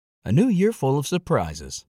A new year full of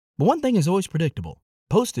surprises. But one thing is always predictable.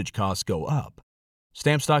 Postage costs go up.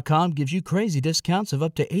 Stamps.com gives you crazy discounts of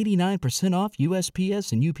up to 89% off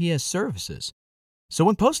USPS and UPS services. So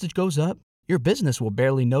when postage goes up, your business will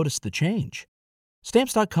barely notice the change.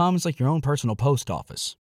 Stamps.com is like your own personal post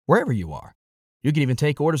office, wherever you are. You can even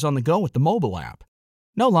take orders on the go with the mobile app.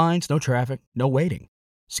 No lines, no traffic, no waiting.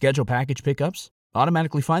 Schedule package pickups,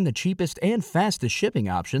 automatically find the cheapest and fastest shipping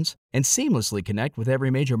options, and seamlessly connect with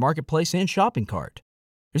every major marketplace and shopping cart.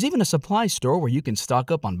 There's even a supply store where you can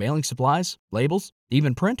stock up on mailing supplies, labels,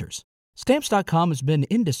 even printers. Stamps.com has been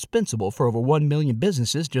indispensable for over 1 million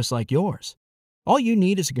businesses just like yours. All you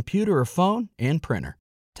need is a computer or phone and printer.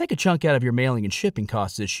 Take a chunk out of your mailing and shipping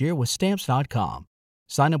costs this year with Stamps.com.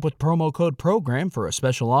 Sign up with promo code PROGRAM for a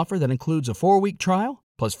special offer that includes a 4-week trial,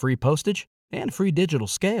 plus free postage and free digital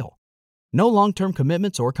scale. No long-term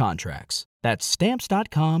commitments or contracts. That's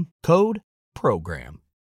Stamps.com, code PROGRAM.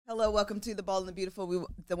 Hello, welcome to The Bald and the Beautiful. We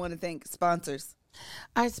want to thank sponsors.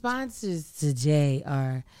 Our sponsors today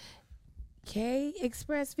are K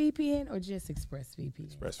ExpressVPN or just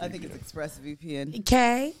ExpressVPN? I think it's ExpressVPN.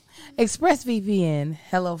 K ExpressVPN,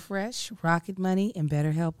 HelloFresh, Rocket Money, and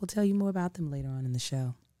BetterHelp. We'll tell you more about them later on in the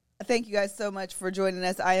show. Thank you guys so much for joining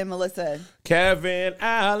us. I am Melissa. Kevin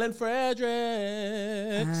Allen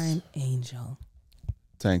Fredericks. I'm Angel.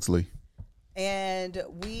 Thanks, Lee. And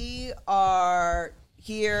we are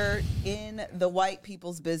here in the white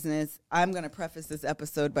people's business. I'm going to preface this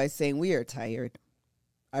episode by saying we are tired.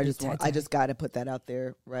 I just got to put that out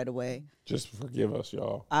there right away. Just forgive us,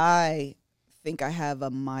 y'all. I think I have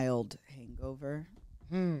a mild hangover.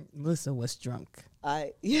 Melissa was drunk.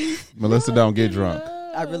 Melissa don't get drunk.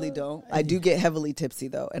 I really don't. I do get heavily tipsy,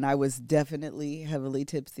 though, and I was definitely heavily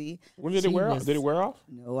tipsy. When did it wear off? Did it wear off?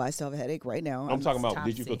 No, I still have a headache right now. I'm talking about,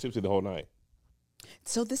 did you feel tipsy the whole night?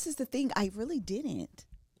 So this is the thing. I really didn't.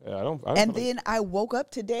 Yeah, I don't then I woke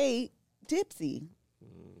up today tipsy.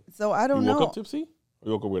 So I don't know. You woke up tipsy? Or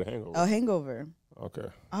you woke up with a hangover? A hangover. Okay.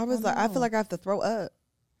 I was like, I feel like I have to throw up.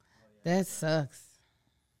 That sucks.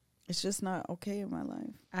 It's just not okay in my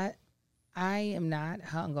life. I am not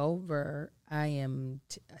hungover. I am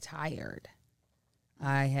tired.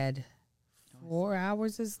 I had 4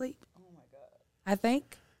 hours of sleep. Oh, my God. I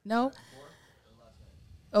think. No?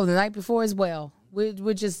 Oh, the night before as well.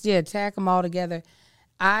 We'll just, tack them all together.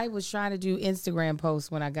 I was trying to do Instagram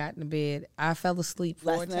posts when I got into bed. I fell asleep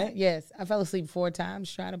 4 times. Yes, I fell asleep 4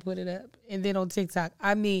 times trying to put it up. And then on TikTok,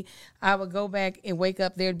 I would go back and wake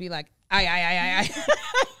up there and be like, I.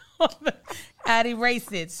 I'd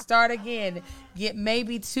erase it. Start again. Get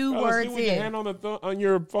maybe 2 words in. With your hand on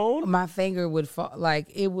your phone? My finger would fall.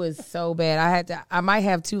 Like, it was so bad. I might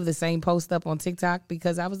have 2 of the same post up on TikTok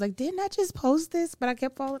because I was like, didn't I just post this? But I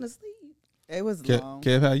kept falling asleep. It was long.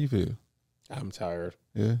 Kev, how you feel? I'm tired.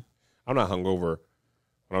 Yeah. I'm not hungover,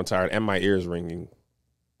 but I'm tired, and my ears ringing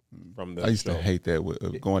from the I used show. to hate that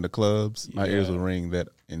with going to clubs. My ears would ring that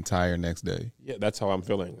entire next day. Yeah, that's how I'm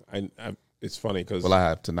feeling. It's funny because I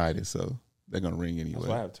have tinnitus, so they're gonna ring anyway. That's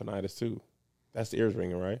why I have tinnitus too. That's the ears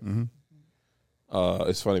ringing, right? Mm-hmm.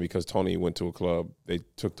 It's funny because Tony went to a club. They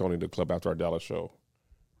took Tony to the club after our Dallas show,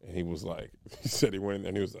 and he was like, he said he went in there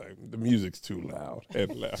and he was like, the music's too loud,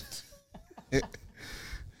 and left.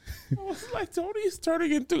 I was like, Tony is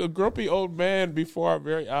turning into a grumpy old man before our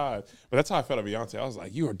very eyes. But that's how I felt at Beyonce. I was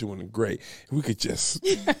like, you are doing great. We could just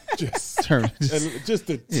turn. And just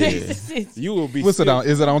the taste. You will be. What's it on?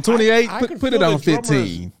 Is it on 28? Put it on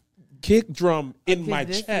 15. Kick drum in my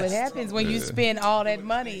chest. What happens when you spend all that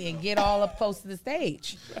money and get all up close to the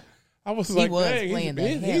stage? I was like, dang,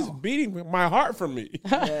 he's beating my heart for me.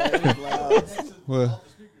 Well.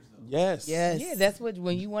 Yes. Yeah, that's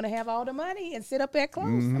when you want to have all the money and sit up that close.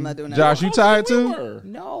 Mm-hmm. I'm not doing that. Josh, you tired too?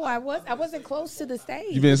 No, I wasn't close to the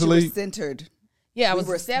stage. You been asleep? You were centered. Yeah, I was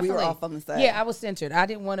definitely. We were off on the side. Yeah, I was centered. I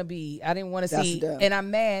didn't want to see. Dumb. And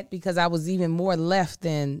I'm mad because I was even more left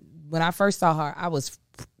than when I first saw her. I was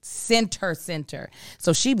center.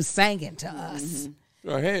 So she was singing to us.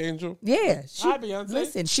 Oh, hey, Angel. Yeah. Hi, Beyonce.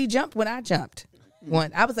 Listen, she jumped when I jumped.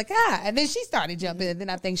 I was like, and then she started jumping, and then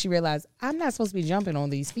I think she realized I'm not supposed to be jumping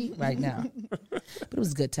on these feet right now. But it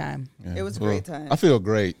was a good time. Yeah. It was a great time. I feel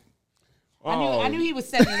great. I knew he was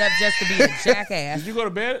setting it up just to be a jackass. Did you go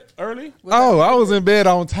to bed early? I was in bed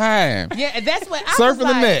on time. Yeah, that's what I surfing was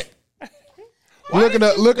like. the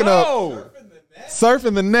net. Looking up,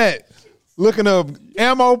 surfing the net. Looking up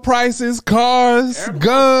ammo prices, cars,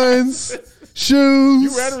 guns, shoes.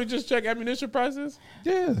 You randomly just check ammunition prices?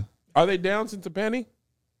 Yeah. Are they down since the penny?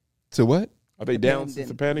 To what? Are they down since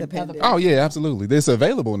the penny? Oh, yeah, absolutely. It's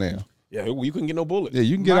available now. Yeah, you can get no bullets. Yeah,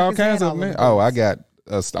 you can get all kinds of them. Oh, I'm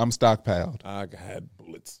stockpiled. I had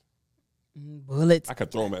bullets. Bullets. I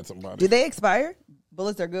could throw them at somebody. Do they expire?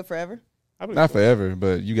 Bullets are good forever. Not forever,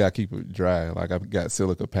 but you gotta keep it dry. Like I've got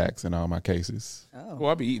silica packs in all my cases. Oh. Well,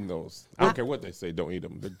 I'll be eating those. I don't care what they say. Don't eat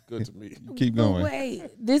them. They're good to me. Keep But going. wait,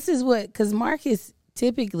 this is what, because Marcus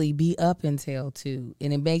typically be up until 2,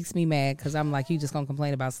 and it makes me mad because I'm like, you just gonna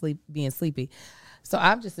complain about being sleepy. So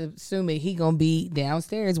I'm just assuming he gonna be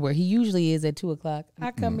downstairs where he usually is at 2 o'clock. I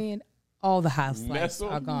come in, all the house lights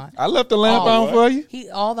are gone. I left the lamp on for you.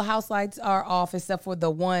 All the house lights are off except for the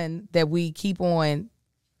one that we keep on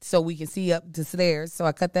so we can see up the stairs. So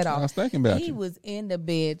I cut that off. I was thinking about He you. was in the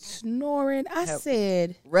bed snoring. I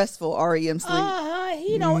said, Restful REM sleep.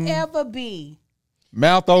 he don't ever be.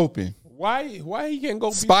 Mouth open. Why he can't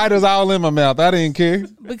go? Spiders all in my mouth. I didn't care.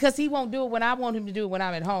 Because he won't do it when I want him to do it when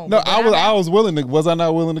I'm at home. No, But I was willing to. Was I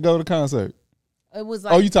not willing to go to the concert? It was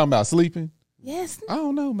like, Oh, you talking about sleeping? yes. I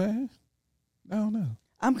don't know, man. I don't know.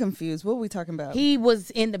 I'm confused. What are we talking about? He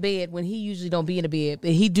was in the bed when he usually don't be in the bed,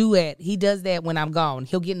 but he does that when I'm gone.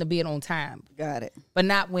 He'll get in the bed on time, Got it. but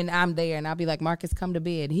not when I'm there. And I'll be like, Marcus, come to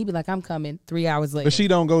bed. And he'll be like, I'm coming 3 hours later. But she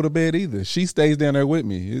don't go to bed either. She stays down there with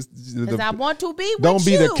me. Because I want to be with Don't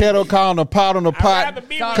be you. the kettle calling the pot on the pot, rather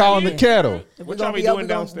be with calling you. the kettle. What y'all be doing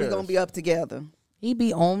downstairs? We're going to be up together. He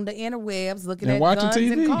be on the interwebs looking And at watching guns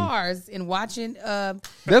and TV. cars and watching. That's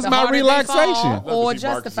The my Harder They relaxation. Fall or Love to see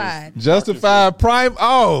Marcus's- Justified. Justified Prime.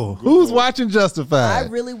 Oh, who's watching I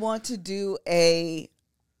Justified? really want to do a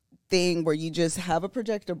thing where you just have a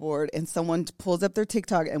projector board and someone pulls up their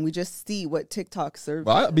TikTok and we just see what TikTok serves.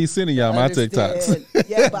 Well, I'll be sending y'all my Understand. TikToks.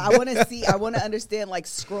 Yeah, but I want to see. I want to understand. Like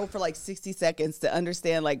scroll for like 60 seconds to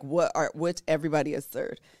understand like what everybody has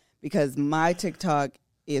served, because my TikTok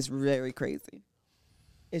is very crazy.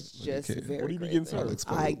 It's just Okay. very. What do you be crazy. getting served?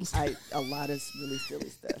 I a lot of really silly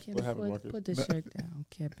stuff. Can What happened, put, Marcus? put the shirt down,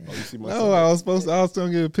 Kevin. You see my No, I was going to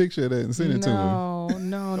get a picture of that and send it to him.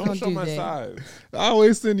 No, Don't show do my that. side. I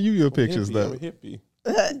always send you your pictures, I'm though. a hippie.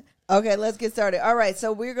 Okay, let's get started. All right,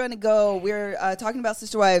 so we're going to go. We're talking about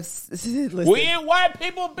Sister Wives. Listen. We in white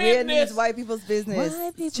people We're in business. these white people's business.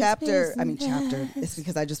 White people's chapter. business. It's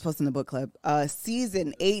because I just posted in the book club.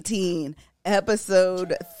 Season 18,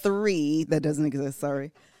 episode 3. That doesn't exist.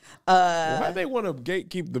 Sorry. Why they want to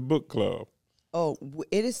gatekeep the book club? Oh,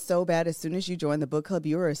 it is so bad. As soon as you join the book club,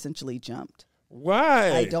 you are essentially jumped.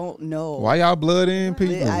 Why? I don't know. Why y'all blood in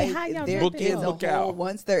people? How y'all There book is in, a book whole- out.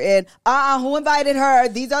 once they're in. Who invited her?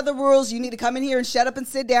 These are the rules. You need to come in here and shut up and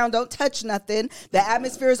sit down. Don't touch nothing. The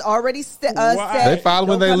atmosphere is already set. They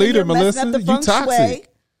following Don't their come in leader, here messing up Melissa. the You feng toxic. shui.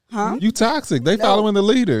 Huh? You toxic. They following the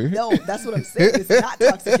leader. No, that's what I'm saying. It's not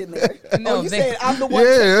toxic in there. No, Oh, you they- saying I'm the one?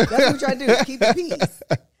 Yeah. That's what we're trying to do. Keep the peace.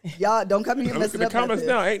 Y'all don't come in here Look at messing the up comments nothing.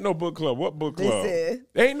 now. Ain't no book club. What book They club? said-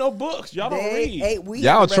 There ain't no books. Y'all don't read.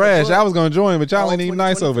 Y'all trash. I was going to join, but y'all All ain't even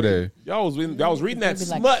nice over there. Y'all was reading that They be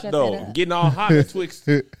like, smut shut though, that up. getting all hot betwixt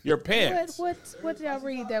your pants. What did y'all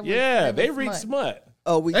read that was? Yeah, that they was read smut.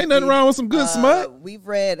 Oh, Ain't nothing wrong with some good smut. We've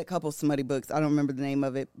read a couple smutty books. I don't remember the name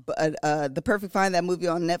of it, but The Perfect Find, that movie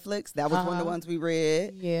on Netflix, that was one of the ones we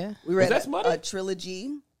read. Yeah. We read that smutty? a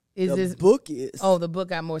trilogy. Is the this book is. Oh, the book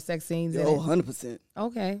got more sex scenes in Oh, it. 100%.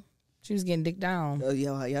 Okay. She was getting dick down. Oh, yeah.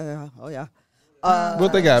 Oh, yeah.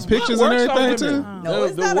 What they got? Pictures and Works on everything, too? women. No,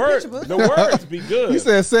 it's the not a word- picture book. The words be good. You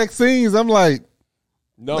said sex scenes. I'm like,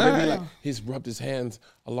 no, they be like, he's rubbed his hands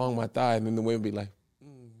along my thigh, and then the women be like,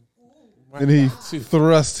 and he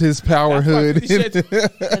thrust his power That's why hood. 50 Shades-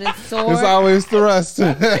 But it's sore. It's always thrust.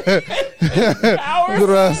 Power.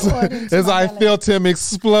 Thrust. As I felt him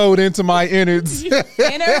explode into my innards.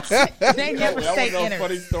 Innards. They never That say was a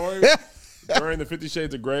funny innards. story. During the 50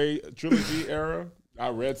 Shades of Grey trilogy era, I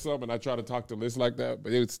read some and I tried to talk to Liz like that,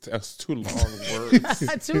 but that's too long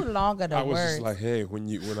words. Too long of the I was words. just like, hey, when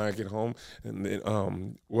I get home, and then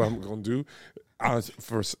what I'm gonna do, I'm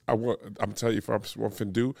telling you, what I'm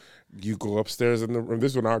finna do. You go upstairs in the room.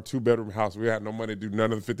 This was our 2-bedroom house. We had no money to do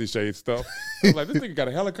none of the 50 Shades stuff. I was like, this nigga got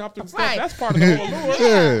a helicopter and stuff. Right. That's part of the whole allure.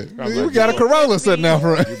 Yeah. I'm You like, got a yo, Corolla sitting out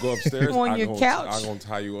front. You go upstairs On your couch. I'm gonna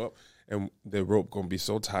tie you up, and the rope gonna be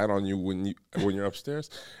so tight on you when you're upstairs,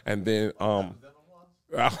 and then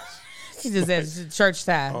He just says church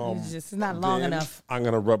tie. It's not long then enough. I'm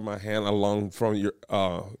gonna rub my hand along from your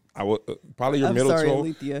probably your I'm middle sorry, toe,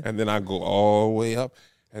 Alethea. and then I go all the way up,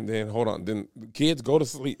 and then hold on, then the kids go to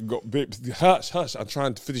sleep. Go, hush. I'm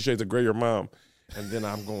trying to 50 Shades of Grey your mom. And then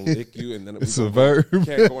I'm gonna lick you, and then It's a verb.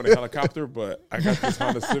 Can't go in a helicopter, but I got this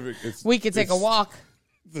Honda Civic. We could take a walk.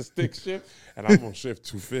 The stick shift, and I'm gonna shift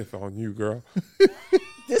 2/5 on you, girl.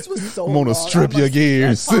 This was so I'm gonna long. strip I your must-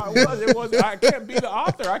 gears. It was. I can't be the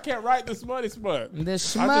author. I can't write the smutty smut. The I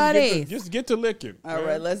schmutty. just get to licking. All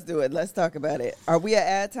right, let's do it. Let's talk about it. Are we at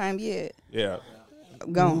ad time yet? Yeah.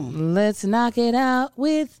 Go on. Let's knock it out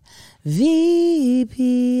with VPN.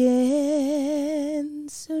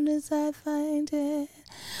 Soon as I find it.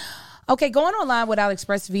 Okay, going online without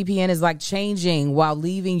ExpressVPN is like changing while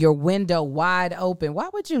leaving your window wide open. Why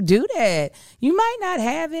would you do that? You might not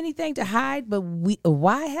have anything to hide, but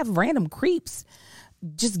why have random creeps?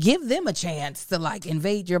 Just give them a chance to like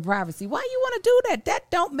invade your privacy. Why you want to do that?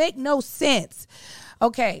 That don't make no sense.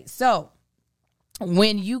 Okay, so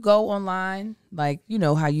when you go online, like you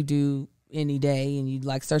know how you do any day and you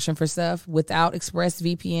like searching for stuff without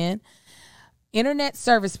ExpressVPN, internet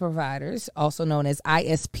service providers, also known as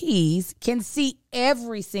ISPs, can see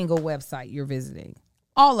every single website you're visiting.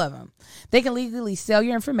 All of them. They can legally sell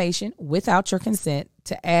your information without your consent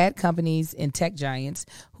to ad companies and tech giants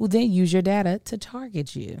who then use your data to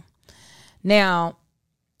target you. Now,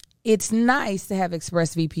 it's nice to have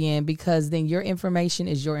ExpressVPN because then your information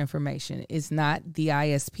is your information. It's not the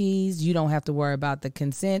ISPs. You don't have to worry about the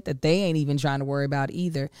consent that they ain't even trying to worry about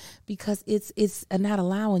either because it's not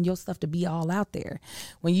allowing your stuff to be all out there.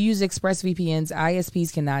 When you use ExpressVPNs,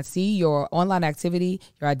 ISPs cannot see your online activity.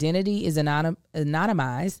 Your identity is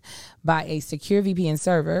anonymized by a secure VPN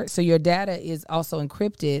server, so your data is also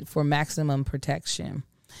encrypted for maximum protection.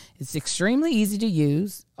 It's extremely easy to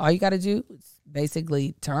use. All you got to do is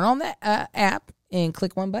basically turn on the app and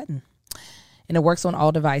click one button. And it works on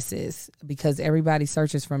all devices because everybody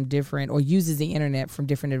searches from different or uses the internet from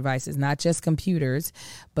different devices, not just computers,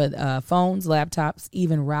 but phones, laptops,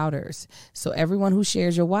 even routers. So everyone who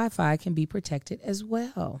shares your Wi-Fi can be protected as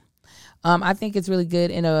well. I think it's really good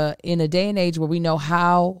in a day and age where we know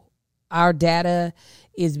how our data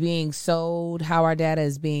is being sold, how our data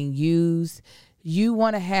is being used. You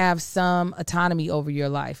want to have some autonomy over your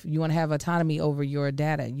life. You want to have autonomy over your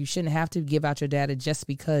data. You shouldn't have to give out your data just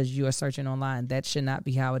because you are searching online. That should not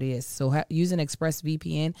be how it is. So using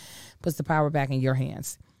ExpressVPN puts the power back in your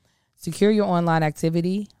hands. Secure your online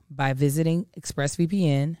activity by visiting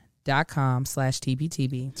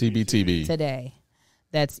expressvpn.com/TBTB. TBTB. Today.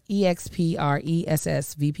 That's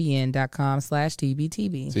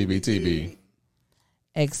expressvpn.com/TBTB. TBTB.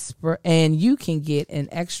 And you can get an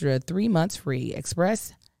extra 3 months free.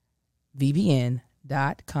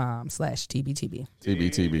 expressvpn.com/TBTB.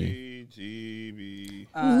 TBTB. TBTB.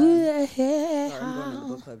 Sorry, I'm going to the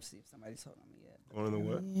book club to see if somebody's holding me yet. Going to the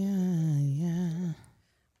what?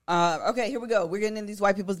 Yeah. Okay, here we go. We're getting in these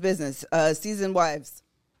white people's business. Seasoned wives.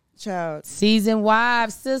 Child. Seasoned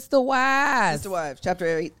wives, sister wives. Sister wives, chapter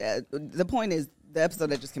 8. The point is the episode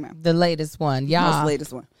that just came out. The latest one, y'all. Most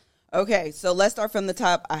latest one. Okay, so let's start from the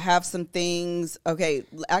top. I have some things. Okay,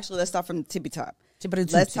 actually, let's start from the tippy top.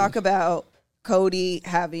 Let's talk about Cody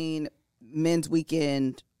having men's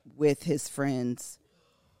weekend with his friends,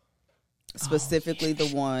 specifically the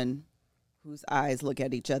one whose eyes look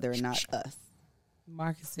at each other and not us.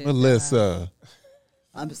 Marcus said, Melissa.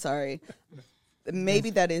 I'm sorry.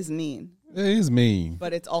 Maybe that is mean. It is mean.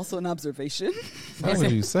 But it's also an observation. Why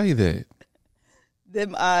would you say that?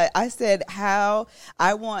 I said how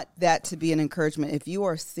I want that to be an encouragement. If you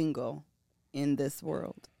are single in this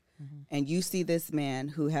world and you see this man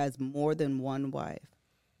who has more than one wife,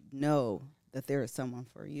 know that there is someone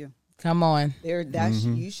for you. Come on.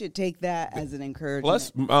 You should take that as an encouragement.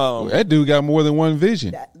 Plus, That dude got more than one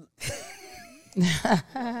vision.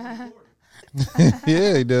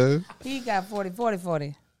 Yeah, he does. He got 40, 20,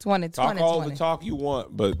 talk 20, all 20. the talk you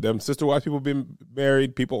want, but them sister wife people been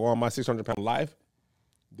married, people on my 600-pound life,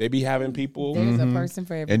 they be having people. There's a person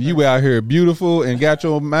for every And you out here beautiful and got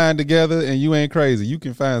your mind together and you ain't crazy. You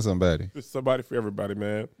can find somebody. There's somebody for everybody,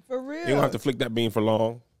 man. For real. You don't have to flick that bean for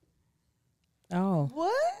long. Oh.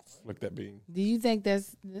 What? Flick that bean. Do you think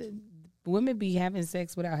that's women be having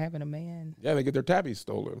sex without having a man? Yeah, they get their tabbies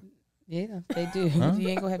stolen. Yeah, they do. You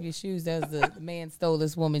ain't gonna have your shoes. That was the man stole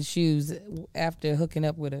this woman's shoes after hooking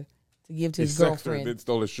up with her to give to his girlfriend. Then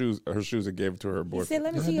stole her shoes and gave it to her He boyfriend. said,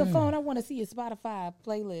 "Let me see your phone. I want to see your Spotify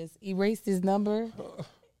playlist." Erased his number.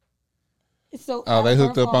 So They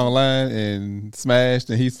hooked up online and smashed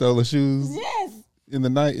and he stole her shoes Yes. in the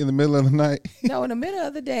middle of the night. No, in the middle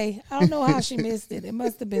of the day. I don't know how she missed it. It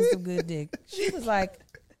must have been some good dick. She was like,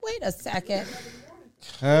 "Wait a second,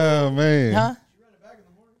 Oh, man. huh?"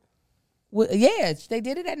 Well, yeah, they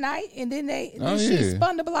did it at night, and then she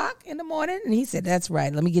spun the block in the morning, and he said, "That's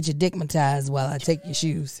right. Let me get you dickmatized while I take your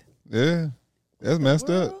shoes." Yeah. That's messed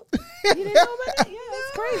up. You didn't know about that? Yeah,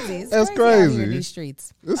 it's crazy. That's out crazy. here in these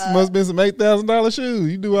streets. This must have been some $8,000 shoes.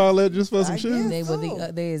 You do all that just for some I shoes? guess.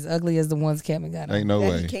 They as ugly as the ones Kevin got on. Ain't no That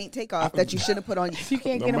way. you can't take off that you should have put on. You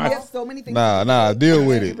can't get them There's off. so many things. Nah, deal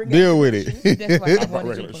with it. Deal with it. That's why I My wanted you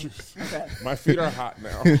regular to. shoes. My feet are hot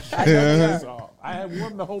now. I know they are. So, I had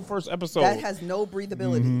warmed the whole first episode. That has no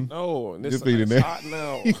breathability. No, and this Just leave it is there. hot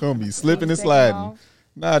now. He gonna be slipping and sliding.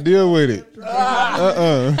 Nah, deal with it.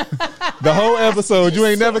 The whole episode, you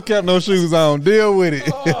ain't never kept no shoes on. Deal with it.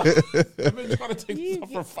 I've been trying to take this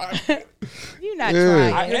off for 5 minutes. You're not Yeah.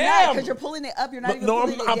 trying. I You're am. not, because you're pulling it up. You're not even No,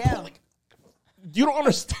 pulling I'm it down. pulling. You don't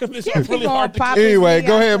understand this. Can't It's really keep on hard to popping. Anyway,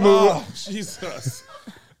 go ahead, move. Oh, Jesus.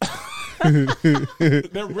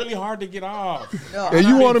 They're really hard to get off. No, And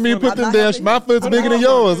you wanted me to put I'm them not down. helping My him. foot's I'm bigger not than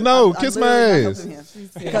helping yours. him. No, I'm kiss my literally not ass. helping him.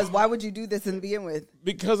 Because why would you do this to begin with?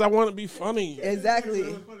 Because I want to be funny.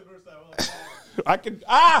 Exactly. I can.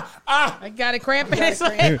 I got a cramp in his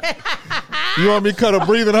leg. You want me to cut a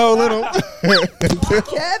breathing hole in him?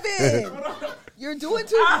 Kevin, you're doing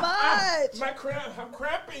too much. My cramp. I'm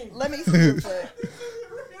cramping. Let me see your foot.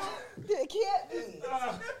 It can't be.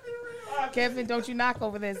 Kevin, don't you knock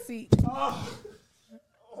over that seat.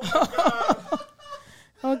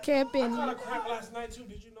 Oh, Kevin. I had a cramp last night too.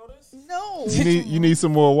 Did you notice? No. You need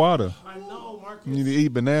some more water. I know, Marcus. You need to eat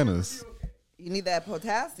bananas. You need that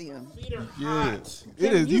potassium. Feet are Yeah. hot.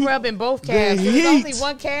 It is. You rubbing both calves. The There's only heat.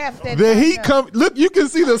 one calf that The heat does come. Look, you can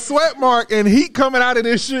see the sweat mark and heat coming out of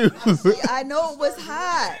his shoes. I know it was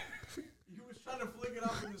hot. You was trying to flick it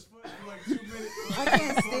off in his foot for like 2 minutes. I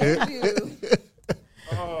can't stand you.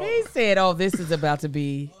 He said, "Oh, this is about to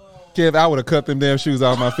be." Kev, I would have cut them damn shoes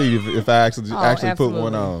off my feet if I actually put one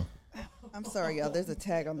absolutely. on. I'm sorry, y'all. There's a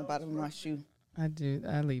tag on the bottom of my shoe. I do.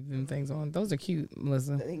 I leave them things on. Those are cute,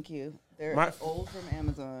 Melissa. Thank you. They're My- old from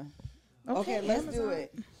Amazon. Okay, let's do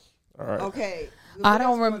it. All right. Okay. I What don't else you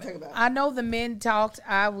wanna remember. talk about? I know the men talked.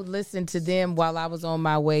 I would listen to them while I was on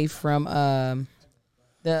my way from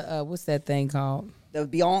the what's that thing called? The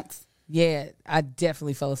Beyonce. Yeah, I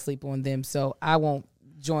definitely fell asleep on them, so I won't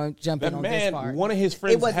jump That in on this man, part. one of his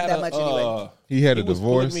friends wasn't had that a, much anyway. He had a was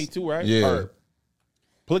divorce. polygamy too, right? Yeah. Or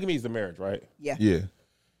polygamy is the marriage, right? Yeah. Yeah.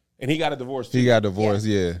 And he got a divorce too. He got divorced,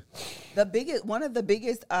 yeah. One of the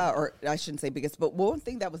biggest, or I shouldn't say biggest, but one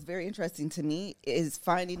thing that was very interesting to me is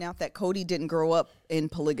finding out that Cody didn't grow up in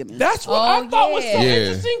polygamy. That's what I thought was so Yeah.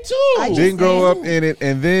 interesting too. Didn't grow up in it,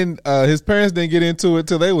 and then his parents didn't get into it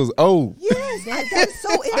till they was old. Yes, that's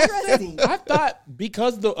so interesting. I thought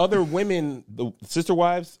because the other women, the sister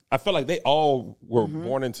wives, I felt like they all were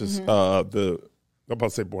born into I'm about to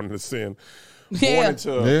say born into sin, Yeah. born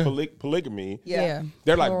into Yeah. polygamy. Yeah.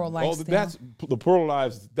 They're like, Plural oh, lifestyle. that's the plural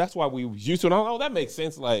lives. That's why we used to. And I'm like, oh, that makes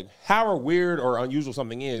sense. Like, however weird or unusual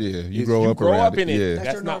something is, Yeah, you is grow up around in it. it. Yeah.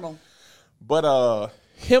 That's your normal. But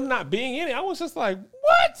him not being in it, I was just like,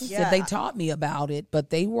 what? He Yeah. said they taught me about it, but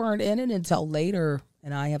they weren't in it until later.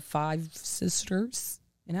 And I have 5 sisters.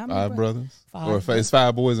 And how many 5 brothers, Five. or it's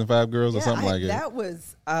 5 boys and 5 girls, or something like that. That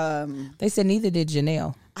was, They said neither did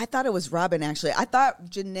Janelle. I thought it was Robin, actually. I thought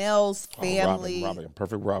Janelle's family. Robin,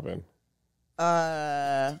 perfect Robin.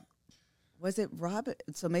 Was it Robin?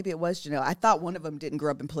 So maybe it was Janelle. I thought one of them didn't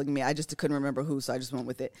grow up in polygamy. I just couldn't remember who, so I just went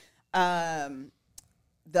with it.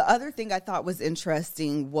 The other thing I thought was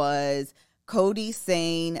interesting was Cody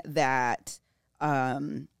saying that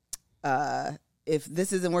if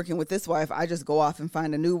this isn't working with this wife, I just go off and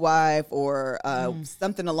find a new wife or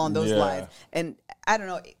something along those Yeah. lines. And I don't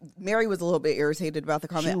know. Mary was a little bit irritated about the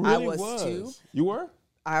She comment. really I was too. You were?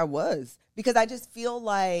 I was, because I just feel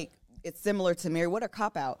like it's similar to Mary. What a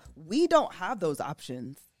cop out. We don't have those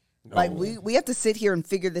options. Like we have to sit here and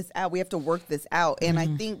figure this out. We have to work this out. And I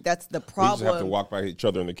think that's the We just problem. have to walk by each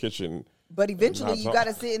other in the kitchen. But eventually you talk. got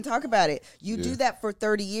to sit and talk about it. You do that for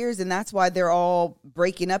 30 years and that's why they're all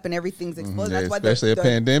breaking up and everything's exploding. Yeah, That's why especially a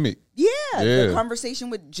pandemic. Yeah, Yeah. the conversation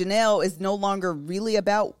with Janelle is no longer really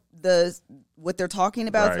about what they're talking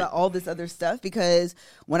about. It's Right. about all this other stuff, because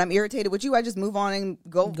when I'm irritated with you, I just move on and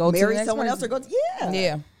go Go to the marry next someone else or go. person.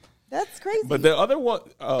 Yeah. That's crazy. But the other one,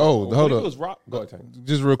 hold it up. was Go ahead, Tank.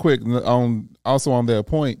 Just real quick, also on that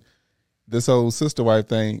point, this whole sister wife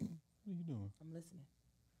thing. What are you doing? I'm listening.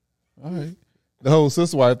 All right. The whole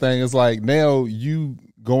sister wife thing is like, now you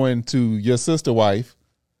going to your sister wife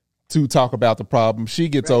to talk about the problem. She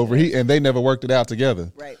gets over and they never worked it out together.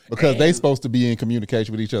 Right. Because they supposed to be in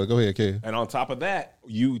communication with each other. Go ahead, Kev. And on top of that,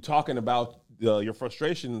 you talking about your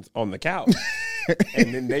frustrations on the couch,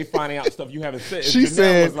 and then they finding out stuff you haven't said. She Janelle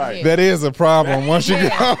said was like, that is a problem once you go.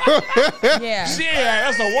 Yeah. "Shit,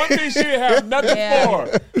 that's the one thing she didn't have nothing Yeah.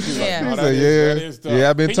 for." She's Yeah. like, "No, He that said, is tough." yeah,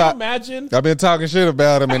 I've been Can you talking. imagine? I've been talking shit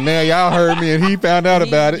about him, and now y'all heard me, and he found out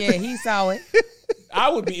about it. Yeah, he saw it. I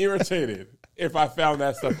would be irritated if I found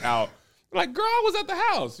that stuff out. Like, girl, I was at the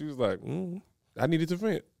house. She was like, I needed to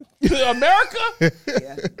vent. To America?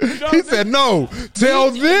 He said, "No,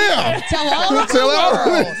 tell them." Tell all of the Tell all-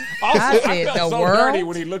 world. I I said, felt the so world? dirty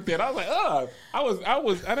when he looked at it. I was like, I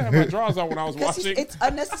didn't have my drawers on when I was watching. It's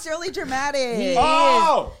unnecessarily dramatic.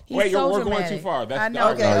 Oh, He's wait, so we're going dramatic. too far. I know.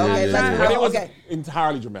 Okay, Oh, okay, yeah, let's yeah. move But on. it was Okay.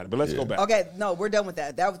 entirely dramatic. But let's go back. Okay, no, we're done with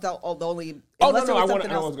that. That was the only. Oh, unless no, there I was wanna-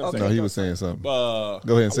 something I was else. gonna say- Okay, No, he go was for it. saying something. Go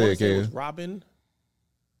Go ahead and say it, It was Kev. Robin.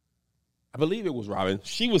 I believe it was Robin.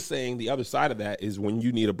 She was saying the other side of that is when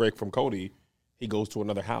you need a break from Cody, he goes to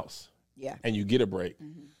another house. Yeah. And you get a break.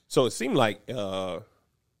 So it seemed like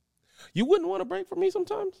you wouldn't want a break from me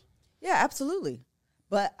sometimes. Yeah, absolutely.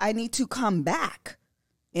 But I need to come back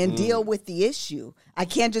and deal with the issue. I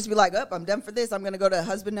can't just be like, oh, I'm done for this. I'm going to go to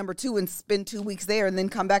husband number 2 and spend 2 weeks there and then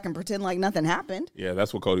come back and pretend like nothing happened. Yeah,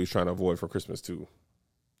 that's what Cody was trying to avoid for Christmas too.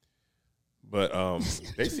 But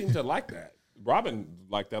they seem to like that. Robin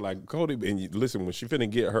liked that, like Cody. And listen, when she finna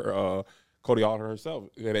get her Cody all to herself,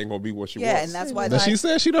 it ain't gonna be what she Yeah, wants. and that's why Now she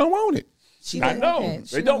said she don't want it. she I didn't- know. want it.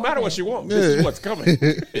 She It don't don't matter want what it. she wants. This is what's coming.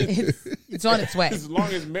 It's on its way. As long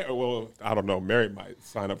as Mary, well, I don't know. Mary might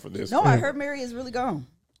sign up for this. No, I heard Mary is really gone.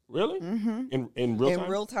 Really? In real In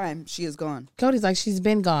time? real time, she is gone. Cody's like, she's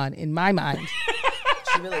been gone in my mind.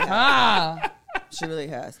 She really has. Ah, She really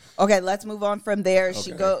has. Okay, let's move on from there.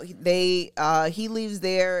 Okay. He leaves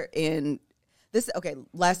there in this. Okay,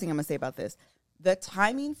 last thing I'm gonna say about this. The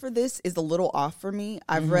timing for this is a little off for me.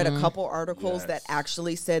 I've read a couple articles that Yes.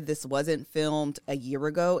 actually said this wasn't filmed a year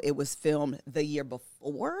ago. It was filmed the year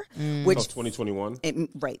before, which 2021.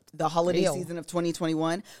 right, the holiday Real. season of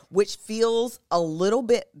 2021, which feels a little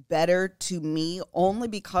bit better to me only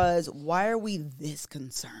because why are we this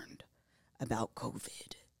concerned about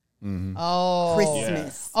COVID? oh,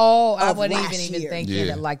 Christmas. Oh, I of wouldn't last even year. think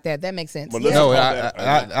Yeah. it like that. That makes sense. But let's No, call I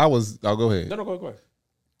that- was. I'll go ahead. No, go ahead.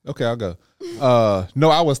 Okay, I'll go. No,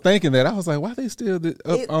 I was thinking that. I was like, why they still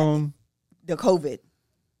up on? The COVID.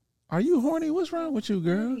 Are you horny? What's wrong with you,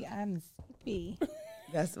 girl? I'm sleepy.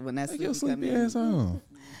 That's when that Take your sleepy come sleepy in. ass on.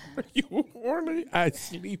 You horny? I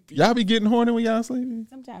sleepy. Y'all be getting horny when y'all sleepy?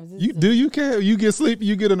 Sometimes You do you care? You get sleepy,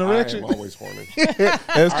 you get an I erection. am always horny.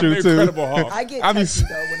 That's I'm true an too. incredible hawk. I get I mean- touchy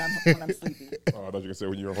though when I'm sleepy. Oh, I thought you could say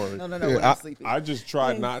when you're horny. No, when Yeah, I'm sleepy. I just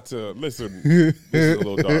try not to listen. This is a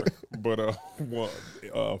little dark, but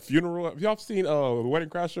funeral. Have y'all seen The Wedding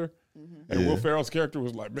Crasher? And Will Ferrell's character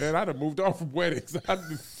was like, "Man, I'd have moved on from weddings.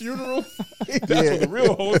 The funerals. That's what the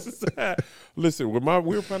real host is at." Listen, when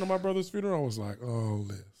we were planning my brother's funeral, I was like, "Oh,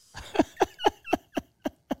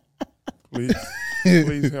 Liz,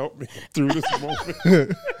 please help me through this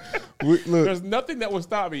moment." Look, There's nothing that would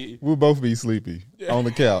stop me. we'll both be sleepy on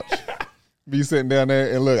the couch. Be sitting down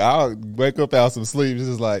there and look, I'll wake up out some sleep. It's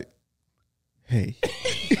just like, hey.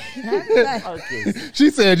 Marcus. She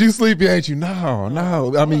said, you sleepy, ain't you?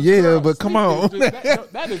 No. I mean, yeah, but come on.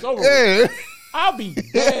 That is over. Yeah. I'll be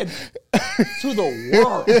dead to the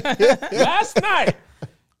world. Last night,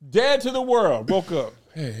 dead to the world. Woke up.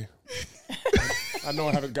 Hey. I know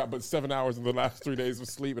I haven't got but 7 hours in the last 3 days of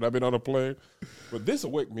sleep, and I've been on a plane, but this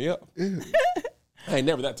will wake me up. I ain't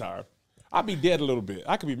never that tired. I'll be dead a little bit.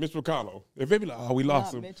 I could be Mitch McConnell. If they be like, oh, we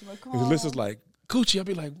lost him. Mitch And McConnell. Alyssa's like, Coochie. I'll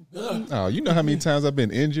be like, ugh. Oh, you know how many times I've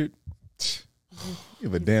been injured?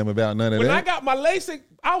 Give a damn about none of When I that. got my LASIK,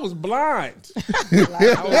 I was blind. I was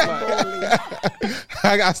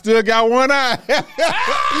like, I still got one eye.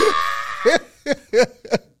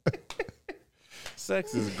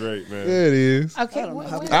 sex is great, man. There it is. Okay.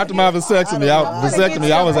 After my vasectomy, I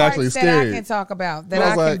was actually that I can scared. talk about that I I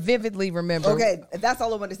was can like- vividly remember. Okay, that's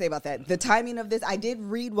all I wanted to say about that. The timing of this, I did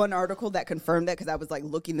read one article that confirmed that because I was like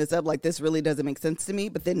looking this up, like this really doesn't make sense to me.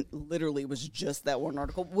 But then literally it was just that one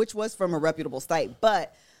article, which was from a reputable site,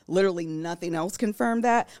 but literally nothing else confirmed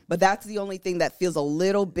that. But that's the only thing that feels a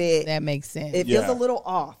little bit, That makes sense. it feels Yeah. a little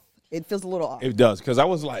off. It feels a little off. It does, because I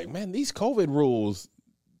was like, man, these COVID rules.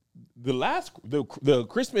 The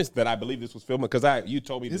Christmas that I believe this was filming, because you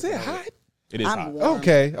told me. Is this it was- hot? It is I'm hot. warm.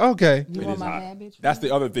 Okay. You It want is my hot. bad bitch? That's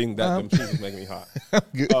the other thing that them cheeses making me hot.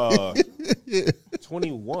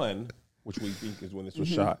 21, which we think is when this was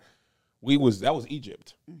shot. That was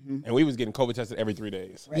Egypt, and we was getting COVID tested every 3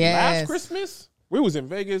 days. Yes. Last Christmas, we was in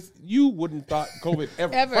Vegas. You wouldn't thought COVID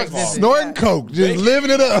ever. Ever First of all, existed. Snorting coke, just living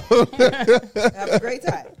it up. Have a great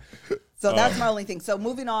time. So that's my only thing. So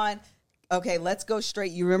moving on. Okay, let's go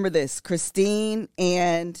straight. You remember this. Christine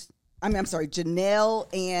and, I'm sorry, Janelle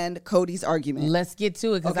and Cody's argument. Let's get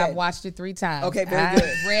to it because Okay. I've watched it 3 times. Okay, very I'm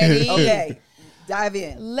good. ready. Okay, dive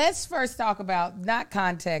in. Let's first talk about not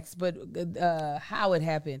context, but how it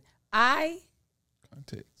happened.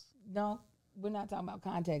 No, we're not talking about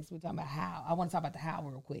context. We're talking about how. I want to talk about the how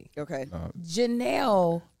real quick. Okay.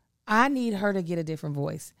 Janelle, I need her to get a different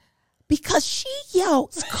voice because she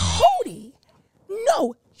yells, Cody,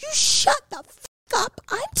 no, you shut the up.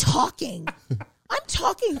 I'm talking.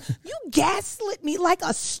 You gaslit me like a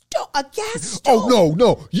gas stove. Oh,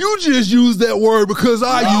 no. You just used that word because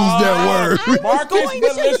I used that word. I was Marcus, going to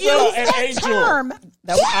Melissa, use and that Angel. term.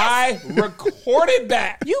 That was- I recorded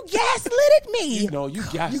that. You gaslitted me. No, you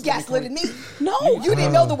gaslit. You gaslighted me. No, You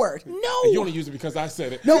didn't know the word. No. And you only used it because I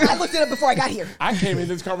said it. No, I looked it up before I got here. I came in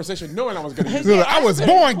this conversation knowing I was going to use So it. I was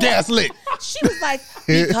born gaslit. She was like,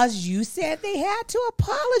 because you said they had to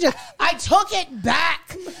apologize. I took it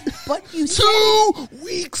back. But you said, 2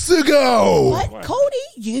 weeks ago. but Cody,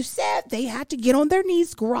 you said they had to get on their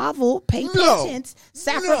knees, grovel, pay No. penance,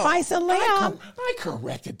 sacrifice a lamb. I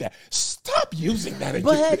corrected that. Stop using that again.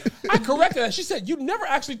 But- I corrected that. She said, you never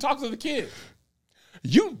actually talked to the kid.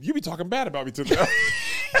 You be talking bad about me today.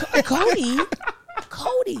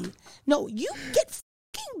 Cody, no, you get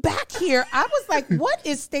fucking back here. I was like, what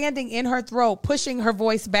is standing in her throat, pushing her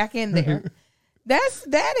voice back in there?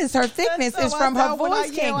 That is her thickness. So Is from I her thought when I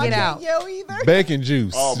voice yell, can't I get can't out. yell either. Bacon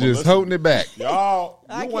juice. Oh, just Melissa. holding it back. Y'all,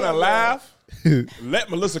 I you want to can't laugh? Let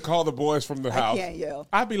Melissa call the boys from the house. can't yell.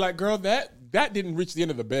 I'd be like, girl, that didn't reach the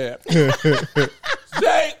end of the bed.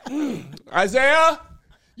 Say, Isaiah.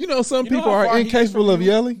 You know, some You know people how are far he is incapable from of you?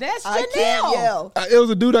 yelling. That's I Janelle. can't yell. It was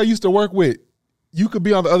a dude I used to work with. You could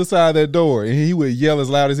be on the other side of that door, and he would yell as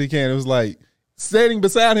loud as he can. It was like sitting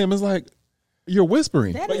beside him is like you're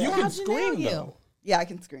whispering. That But is you how can Janelle scream, yell. though. Yeah, I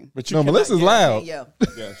can scream. But you No, cannot Melissa's yell. I loud. can't yell.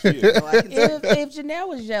 Yeah, she is. No, I can scream. If Janelle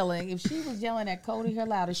was yelling, if she was yelling at Cody her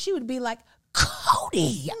louder, she would be like,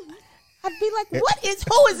 Cody. I'd be like,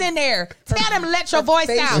 who is in there? Tell him to let your voice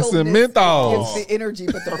facial- out. It's a menthol. Gives the energy,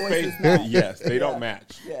 but the Her voice face, is not. yes, they don't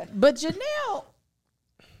match. Yeah. But Janelle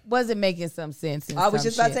wasn't making some sense. In I was some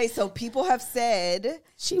just about to shit. say, so people have said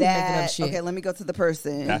She was making up shit. Okay, let me go to the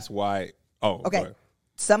person. That's why. Oh, go okay. ahead.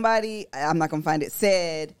 Somebody, I'm not going to find it,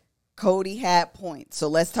 said Cody had points. So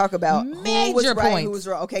let's talk about who was Major right, points. who was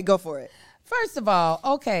wrong. Okay, go for it. First of all,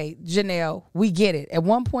 okay, Janelle, we get it. At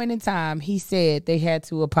one point in time, he said they had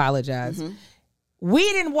to apologize. Mm-hmm. We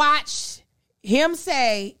didn't watch him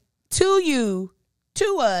say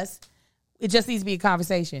to us, it just needs to be a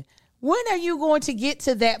conversation. When are you going to get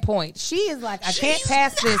to that point? She is like, I can't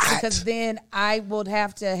pass this because then I would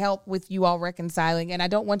have to help with you all reconciling, and I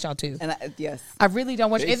don't want y'all to. And yes. I really don't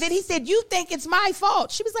want you. And then he said, you think it's my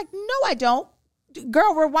fault. She was like, no, I don't.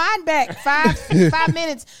 Girl, rewind back 5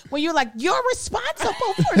 minutes when you're like, you're responsible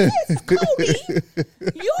for this, Cody.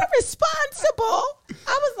 You're responsible.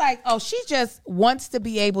 I was like, oh, she just wants to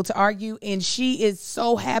be able to argue, and she is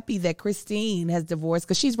so happy that Christine has divorced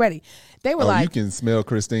because she's ready. They were You like, can smell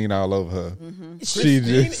Christine all over her. She Christine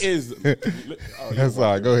just is. that's all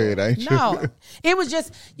right. Go ahead, ain't you? no. It was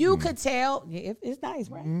just, you could tell, it's nice,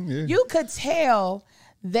 right? yeah. You could tell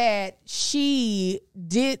that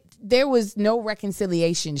there was no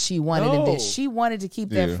reconciliation she wanted in this. No. She wanted to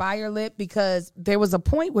keep Yeah. that fire lit because there was a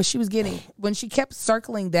point where when she kept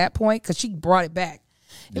circling that point, because she brought it back.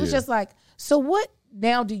 It was Yeah. just like, so what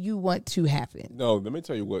now do you want to happen? No, let me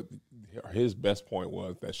tell you what his best point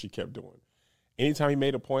was that she kept doing. Anytime he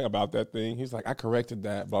made a point about that thing, he's like, I corrected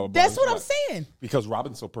that, blah, blah, blah. That's He's what I'm like, saying. Because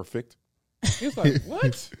Robin's so perfect. He's like,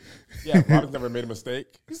 what? Yeah, Robin's never made a mistake.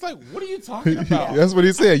 He's like, what are you talking about? That's what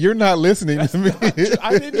he said. You're not listening to me.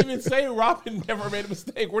 I didn't even say Robin never made a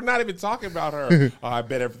mistake. We're not even talking about her. Oh, I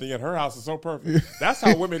bet everything in her house is so perfect. That's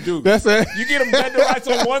how women do. That's it. You get them bending rights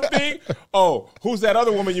on one thing. Oh, who's that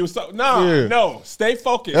other woman you saw? No, Yeah. no. Stay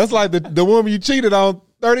focused. That's like the woman you cheated on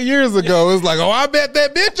 30 years ago. It's like, oh, I bet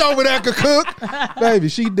that bitch over there could cook. Baby,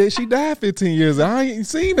 she died 15 years ago. I ain't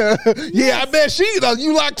seen her. Yeah, I bet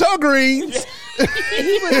you like her greens.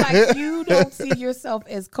 He was like, you don't see yourself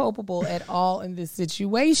as culpable at all in this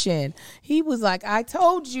situation. He was like, I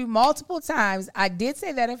told you multiple times. I did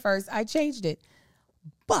say that at first. I changed it.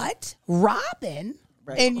 But Robin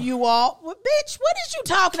and you all, well, bitch, what is you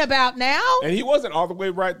talking about now? And he wasn't all the way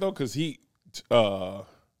right, though, because I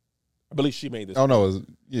believe she made this. Oh,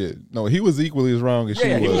 no. He was equally as wrong as she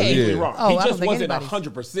Yeah, he was. was equally Yeah. wrong. Oh, he I don't just think wasn't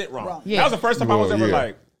anybody's 100% wrong. Yeah. That was the first time I was Well, ever yeah.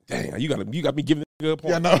 like, dang, you got me giving this a good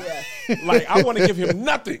point. Yeah, no. Like, I want to give him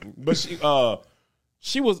nothing. But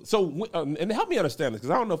she was, so, and help me understand this,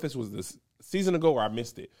 because I don't know if this was this season ago or I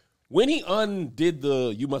missed it. When he undid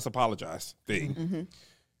the you must apologize thing,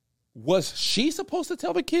 was she supposed to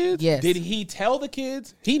tell the kids? Yes. Did he tell the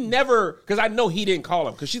kids? He never, because I know he didn't call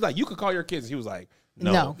them, because she's like, you could call your kids. He was like,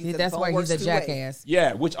 no. He said That's the why phone he's a works two ways. jackass.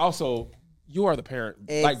 Yeah, which also, you are the parent. Like,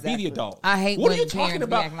 be the Exactly. adult. I hate What are when you talking parents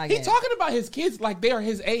about? react like He's that. talking about his kids like they are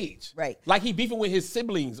his age. Right. Like he beefing with his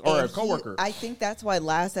siblings or And a coworker. I think that's why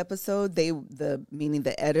last episode meaning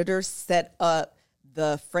the editors set up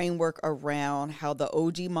the framework around how the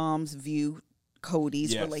OG moms view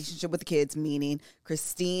Cody's relationship with the kids, meaning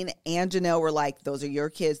Christine and Janelle were like, those are your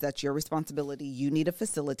kids. That's your responsibility. You need to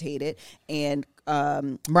facilitate it. And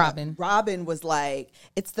Robin was like,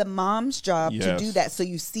 it's the mom's job to do that. So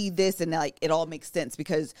you see this and like it all makes sense,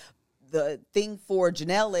 because the thing for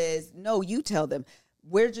Janelle is, no, you tell them.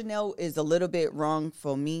 Where Janelle is a little bit wrong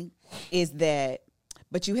for me is that,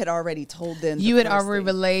 but you had already told them. You had already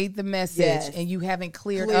relayed the message, and you haven't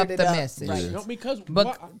cleared up the message. Right. No, because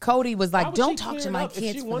Cody was like, "Don't talk to my kids."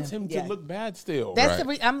 If she wants him to look bad still. That's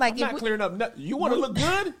I'm like, I'm not clearing up. You want to look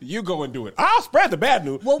good? You go and do it. I'll spread the bad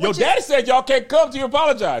news. Well, your daddy said y'all can't come to you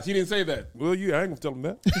apologize. He didn't say that. Well, I ain't gonna tell him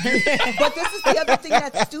that. But this is the other thing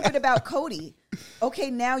that's stupid about Cody. Okay,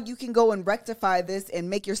 now you can go and rectify this and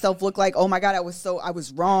make yourself look like, oh my God, I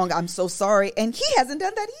was wrong. I'm so sorry. And he hasn't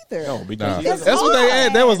done that either. No, because that's what they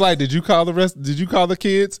had. They was like, did you call Did you call the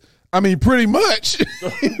kids? I mean, pretty much.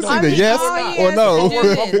 It's either yes or no.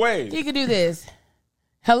 You can do this.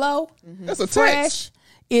 Hello? That's a Fresh text.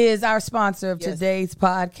 is our sponsor of today's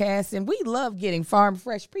podcast, and we love getting farm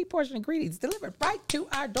fresh pre-portioned ingredients delivered right to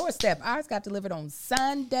our doorstep. Ours got delivered on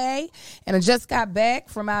Sunday, and I just got back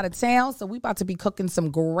from out of town, so we about to be cooking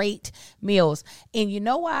some great meals. And you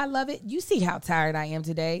know why I love it? You see how tired I am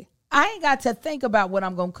today. I ain't got to think about what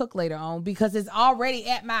I'm going to cook later on, because it's already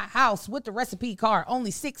at my house with the recipe card.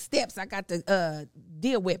 Only 6 steps I got to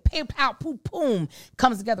deal with. Pow, pow, poom, poom.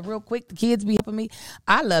 Comes together real quick. The kids be helping me.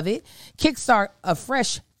 I love it. Kickstart a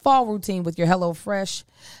fresh fall routine with your HelloFresh.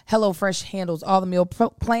 HelloFresh handles all the meal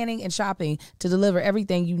planning and shopping to deliver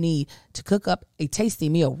everything you need to cook up a tasty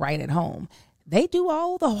meal right at home. They do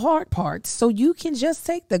all the hard parts, so you can just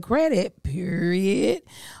take the credit, period.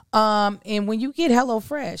 And when you get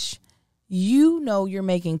HelloFresh, you know you're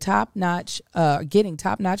making getting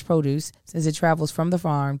top-notch produce, since it travels from the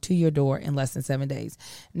farm to your door in less than 7 days.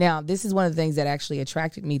 Now, this is one of the things that actually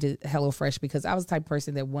attracted me to HelloFresh, because I was the type of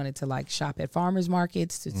person that wanted to like shop at farmers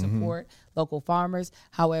markets to support local farmers.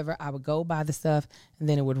 However, I would go buy the stuff and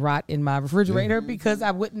then it would rot in my refrigerator because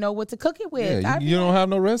I wouldn't know what to cook it with. Yeah, you don't have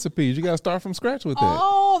no recipes. You got to start from scratch with that.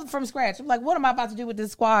 All from scratch. I'm like, what am I about to do with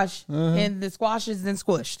this squash? And the squash is then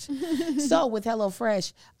squished. So with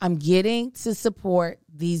HelloFresh, I'm getting to support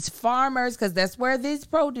these farmers, because that's where this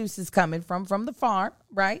produce is coming from the farm,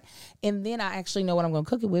 right? And then I actually know what I'm going to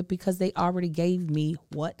cook it with, because they already gave me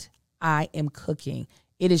what I am cooking.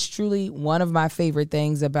 It is truly one of my favorite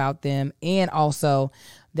things about them, and also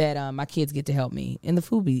that my kids get to help me, and the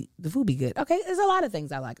food be good. Okay, there's a lot of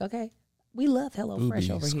things I like. Okay, we love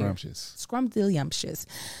HelloFresh over here. Scrumptious.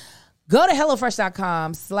 Go to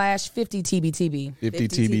HelloFresh.com/50TBTB.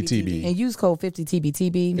 50TBTB. And use code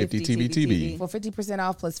 50TBTB. 50TBTB. For 50%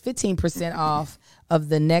 off plus 15% off of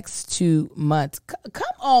the next 2 months. Come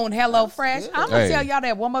on, HelloFresh. I'm going to tell y'all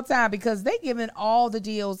that one more time, because they giving all the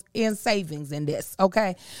deals in savings in this,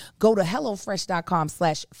 okay? Go to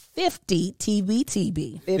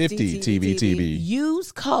HelloFresh.com/50TBTB. 50TBTB.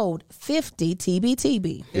 Use code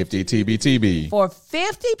 50TBTB. 50TBTB. For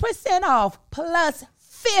 50% off plus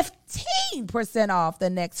 15% off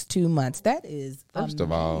the next 2 months. That is First amazing.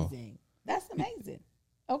 of all, that's amazing.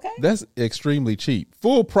 Okay. That's extremely cheap.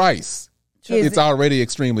 Full price. It's already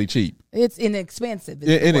extremely cheap. It's inexpensive.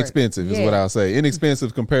 Inexpensive is what I'll say.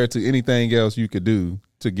 Inexpensive compared to anything else you could do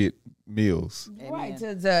to get meals. Right.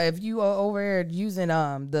 If you are over here using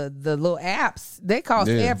the little apps, they cost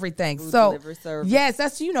everything. So yes,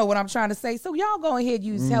 that's what I'm trying to say. So y'all go ahead and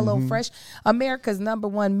use HelloFresh, America's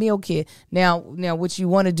 #1 meal kit. Now what you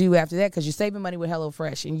want to do after that, because you're saving money with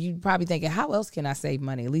HelloFresh, and you probably thinking, how else can I save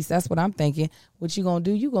money? At least that's what I'm thinking. What you gonna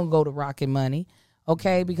do? You gonna go to Rocket Money.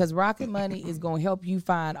 Okay, because Rocket Money is going to help you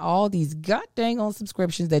find all these god dang on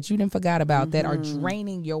subscriptions that you didn't forgot about that are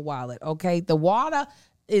draining your wallet. Okay, the water's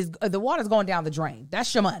going down the drain.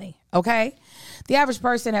 That's your money. Okay, the average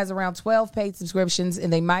person has around 12 paid subscriptions,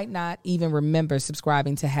 and they might not even remember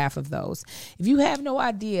subscribing to half of those. If you have no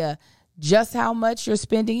idea just how much you're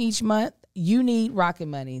spending each month, you need Rocket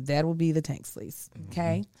Money. That will be the tank sleeves.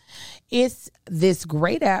 Okay. It's this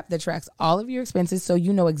great app that tracks all of your expenses, so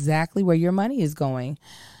you know exactly where your money is going.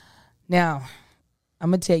 Now,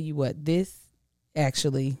 I'm going to tell you what, this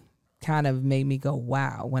actually kind of made me go,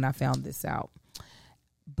 wow, when I found this out.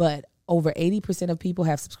 But over 80% of people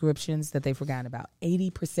have subscriptions that they've forgotten about.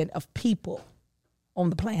 80% of people on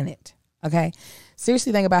the planet. Okay.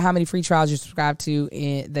 Seriously, think about how many free trials you subscribe to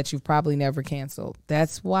and that you've probably never canceled.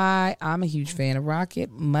 That's why I'm a huge fan of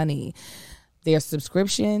Rocket Money. Their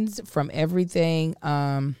subscriptions from everything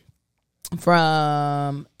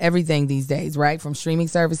these days, right? From streaming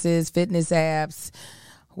services, fitness apps.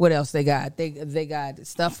 What else they got? They got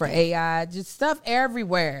stuff for AI, just stuff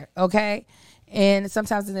everywhere. Okay. And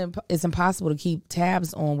sometimes it's impossible to keep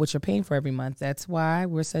tabs on what you're paying for every month. That's why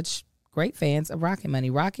we're such great fans of Rocket Money.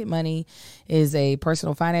 Rocket Money is a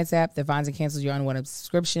personal finance app that finds and cancels your unwanted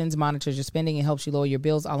subscriptions, monitors your spending, and helps you lower your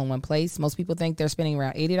bills all in one place. Most people think they're spending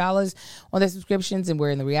around $80 on their subscriptions, and where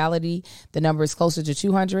in the reality, the number is closer to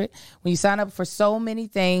 $200. When you sign up for so many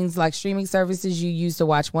things like streaming services you use to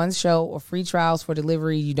watch one show or free trials for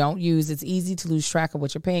delivery you don't use, it's easy to lose track of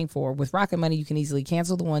what you're paying for. With Rocket Money, you can easily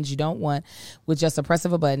cancel the ones you don't want with just a press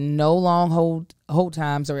of a button. No long hold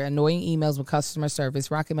times or annoying emails with customer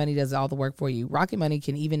service. Rocket Money does all the work for you. Rocket Money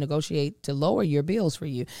can even negotiate to lower your bills for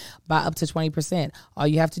you by up to 20%. All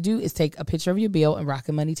you have to do is take a picture of your bill, and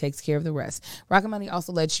Rocket Money takes care of the rest. Rocket Money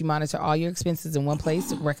also lets you monitor all your expenses in one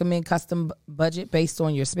place, recommend custom budget based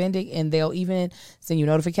on your spending, and they'll even send you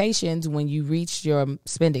notifications when you reach your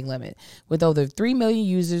spending limit. With over 3 million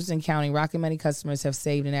users and counting, Rocket Money customers have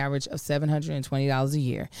saved an average of $720 a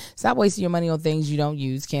year. Stop wasting your money on things you don't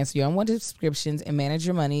use. Cancel your unwanted subscriptions and manage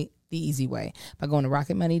your money the easy way by going to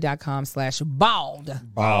rocketmoney.com/bald.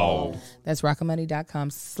 Bald. That's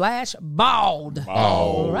rocketmoney.com/bald.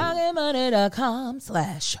 Bald.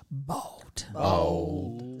 rocketmoney.com/bald.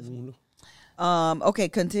 Bald. Okay,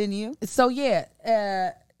 continue. So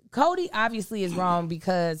yeah, Cody obviously is wrong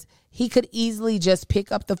because he could easily just pick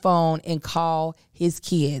up the phone and call his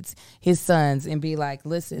kids, his sons, and be like,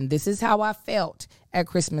 listen, this is how I felt at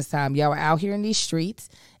Christmas time. Y'all were out here in these streets,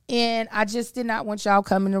 and I just did not want y'all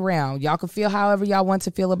coming around. Y'all can feel however y'all want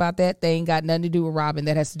to feel about that. They ain't got nothing to do with Robin.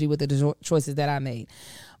 That has to do with the choices that I made.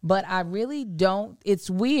 But I really don't. It's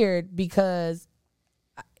weird because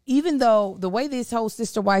even though the way this whole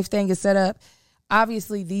sister-wife thing is set up,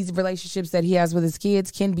 obviously these relationships that he has with his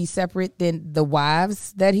kids can be separate than the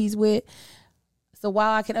wives that he's with. So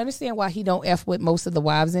while I can understand why he don't F with most of the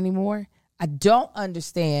wives anymore, I don't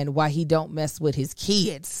understand why he don't mess with his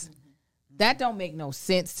kids. That don't make no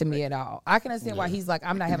sense to me at all. I can understand why he's like,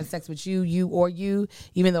 I'm not having sex with you,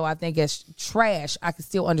 even though I think it's trash. I can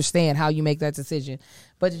still understand how you make that decision.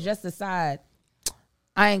 But to just decide,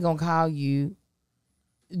 I ain't going to call you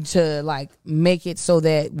to like make it so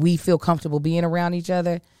that we feel comfortable being around each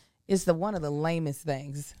other, it's one of the lamest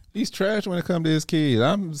things. He's trash when it comes to his kids.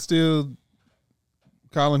 I'm still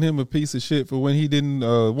calling him a piece of shit for when he didn't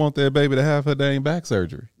want that baby to have her dang back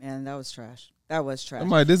surgery. Man, that was trash. That was trash. I'm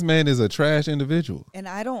like, this man is a trash individual. And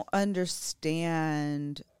I don't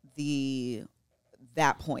understand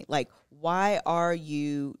that point. Like, why are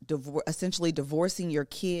you essentially divorcing your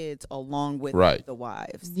kids along with the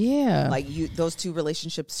wives? Yeah, like those two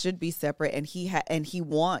relationships should be separate. And he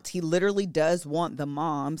literally does want the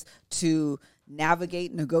moms to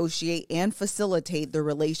navigate, negotiate, and facilitate the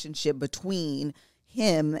relationship between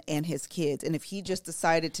him and his kids. And if he just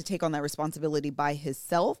decided to take on that responsibility by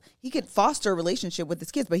himself, he could foster a relationship with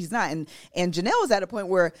his kids, but he's not. And Janelle is at a point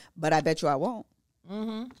where, but I bet you I won't.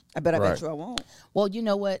 Mm-hmm. I bet you I won't. Well, you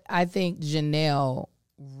know what? I think Janelle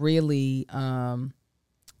really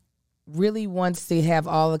wants to have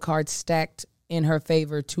all the cards stacked in her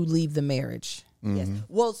favor to leave the marriage. Mm-hmm. Yes.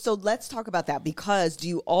 Well, so let's talk about that, because do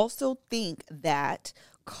you also think that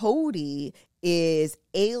Cody is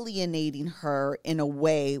alienating her in a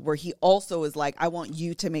way where he also is like, I want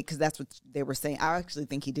you to make, because that's what they were saying. I actually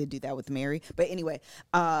think he did do that with Mary. But anyway,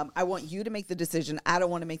 I want you to make the decision. I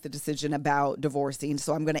don't want to make the decision about divorcing.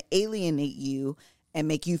 So I'm going to alienate you and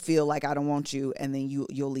make you feel like I don't want you. And then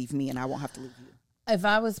you'll leave me and I won't have to leave you. If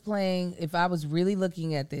I was really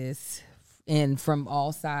looking at this and from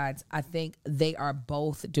all sides, I think they are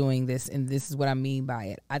both doing this. And this is what I mean by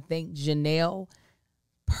it. I think Janelle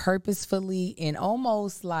purposefully and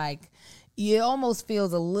almost like it almost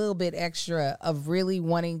feels a little bit extra of really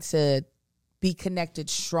wanting to be connected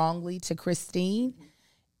strongly to Christine.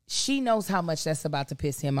 She knows how much that's about to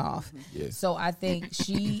piss him off. Yes. So I think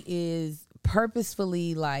she is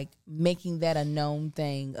purposefully like making that a known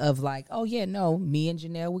thing of like, oh yeah, no, me and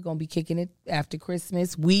Janelle, we're gonna be kicking it after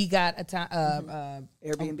Christmas. We got a time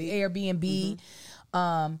Airbnb.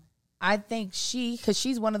 I think because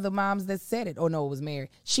she's one of the moms that said it. Oh, no, it was Mary.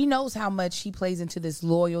 She knows how much he plays into this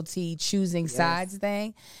loyalty, choosing sides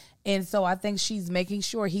thing. And so I think she's making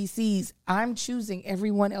sure he sees, I'm choosing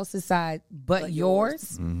everyone else's side but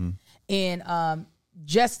yours. Mm-hmm. And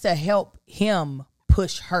just to help him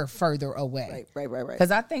push her further away. Right. Because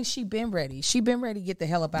I think she been ready. She been ready to get the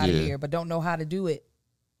hell up out of here, but don't know how to do it.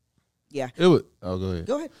 Yeah. It was. Oh, go ahead.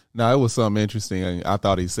 Go ahead. No, it was something interesting. I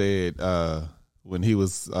thought he said when he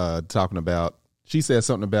was talking about, she said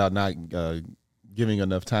something about not giving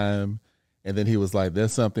enough time, and then he was like,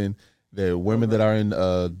 "That's something There are women that are in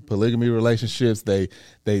polygamy relationships. They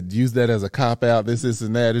use that as a cop out. This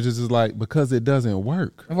and that. It's just like because it doesn't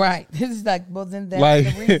work. Right. This is like, well, then that's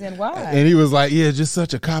Like, the reason why. And he was like, "Yeah, it's just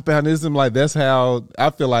such a cop out." And like that's how I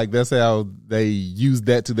feel like that's how they use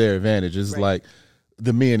that to their advantage. It's like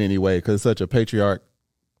the men anyway, because it's such a patriarch,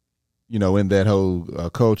 in that whole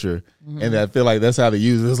culture, and I feel like that's how they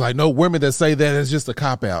use it. It's like no women that say that it's just a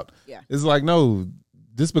cop out. Yeah. It's like no,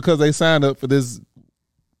 just because they signed up for this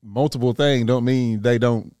multiple thing don't mean they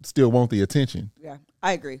don't still want the attention. Yeah,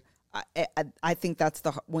 I agree. I think that's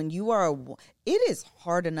when you are it is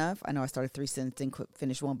hard enough. I know I started 3 sentences and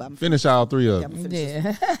finished one, but I'm finish all 3 of them.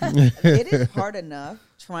 It is hard enough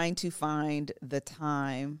trying to find the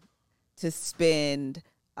time to spend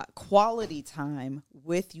quality time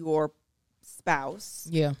with your spouse.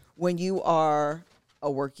 Yeah. When you are a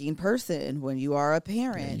working person, when you are a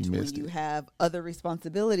parent, when you have other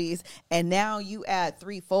responsibilities, and now you add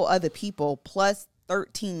 3-4 other people plus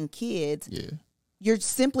 13 kids. Yeah. You're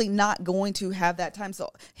simply not going to have that time. So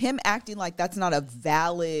him acting like that's not a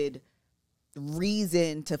valid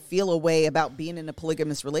reason to feel a way about being in a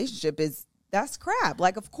polygamous relationship that's crap.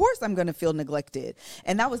 Like, of course I'm going to feel neglected.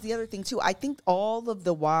 And that was the other thing too. I think all of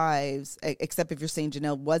the wives, except if you're saying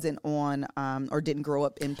Janelle wasn't on or didn't grow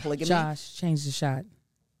up in polygamy. Josh, change the shot.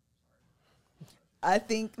 I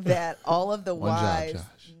think that all of the wives.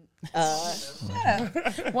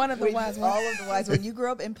 One of the wives. All of the wives. When you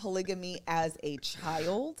grow up in polygamy as a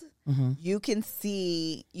child, you can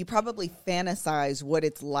see, you probably fantasize what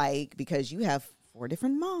it's like because you have 4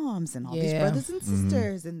 different moms and all these brothers and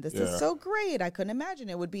sisters, and this is so great. I couldn't imagine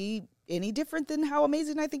it would be any different than how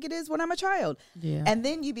amazing I think it is when I'm a child. Yeah. And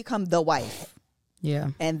then you become the wife. Yeah.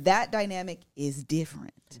 And that dynamic is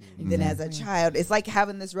different than as a child. It's like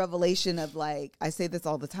having this revelation of like, I say this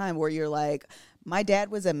all the time, where you're like, my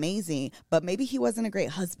dad was amazing, but maybe he wasn't a great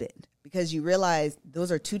husband, because you realize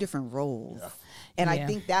those are 2 different roles. Yeah. And I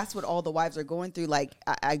think that's what all the wives are going through. Like,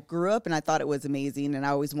 I grew up and I thought it was amazing and I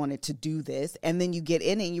always wanted to do this. And then you get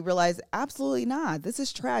in it and you realize, absolutely not. This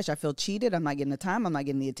is trash. I feel cheated. I'm not getting the time. I'm not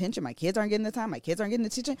getting the attention. My kids aren't getting the time. My kids aren't getting the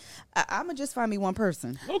attention. I'm going to just find me one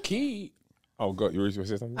person. Okay. Oh, go. You were going to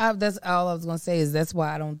say something? That's all I was going to say is that's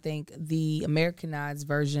why I don't think the Americanized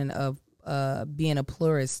version of being a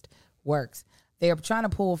plurist works. They're trying to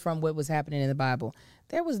pull from what was happening in the Bible.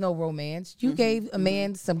 There was no romance. You gave a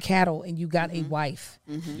man some cattle and you got a wife.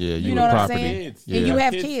 Yeah, you know what property. I'm saying? Kids. Yeah. And you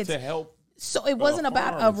have kids to help. So it wasn't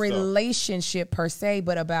about a relationship per se,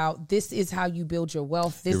 but about this is how you build your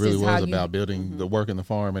wealth. This it really is was how about building the work in the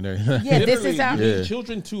farm and everything. Yeah, this is how you need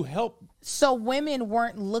children to help. So women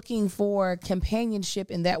weren't looking for companionship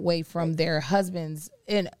in that way from their husbands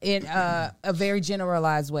in a very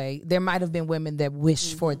generalized way. There might have been women that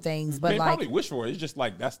wished for things, but They like probably wish for it. It's just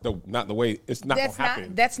like that's not the way. It's not going to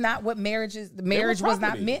happen. That's not what marriage is. The marriage was not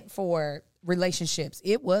property. meant for relationships.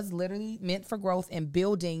 It was literally meant for growth and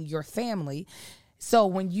building your family. So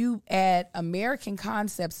when you add American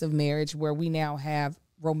concepts of marriage, where we now have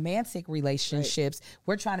romantic relationships,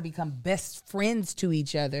 we're trying to become best friends to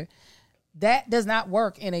each other. That does not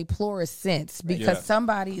work in a plurist sense, because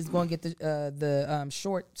somebody is going to get the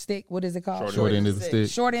short stick. What is it called? Short end of the stick.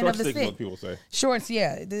 Short end of the Is stick. what people say. Shorts,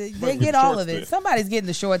 yeah. They get all of it. Somebody's getting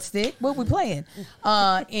the short stick. What we playing?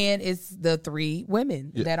 And it's the 3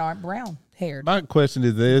 women that aren't brown haired. My question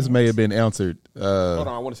is, this may have been answered. Hold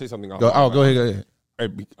on, I want to say something. Go ahead.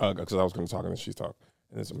 Because I was going to talk and then she's talking.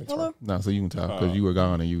 Hello? No, so you can talk because you were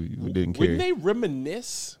gone and you didn't care. When they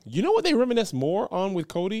reminisce, you know what they reminisce more on with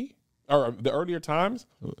Cody? Or the earlier times,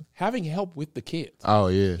 having help with the kids. Oh,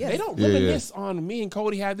 yeah. They don't reminisce on me and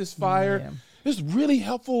Cody had this fire. Yeah. It's really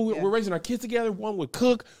helpful. We're raising our kids together. One would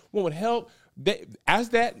cook, one would help. As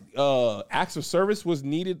that acts of service was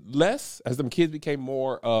needed less, as them kids became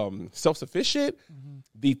more self-sufficient,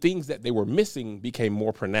 the things that they were missing became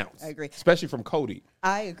more pronounced. I agree. Especially from Cody.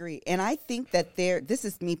 I agree. And I think that this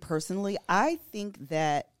is me personally, I think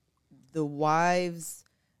that the wives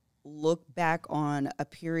look back on a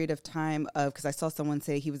period of time of, because I saw someone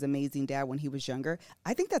say he was an amazing dad when he was younger.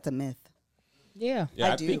 I think that's a myth. Yeah.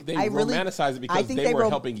 I think they romanticize it because they were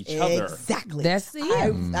helping each other. Exactly. That's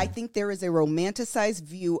it. I think there is a romanticized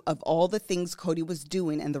view of all the things Cody was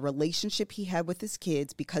doing and the relationship he had with his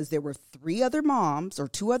kids, because there were 3 other moms or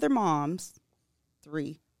 2 other moms.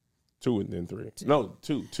 3. 2 and then 3. No,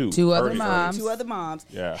 2. 2 other moms. 2 other moms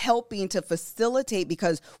Yeah. helping to facilitate,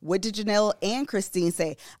 because what did Janelle and Christine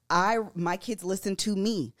say? My kids listened to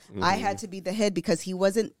me. I had to be the head because he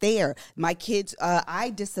wasn't there. My kids, I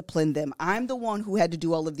disciplined them. I'm the one who had to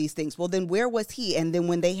do all of these things. Well, then where was he? And then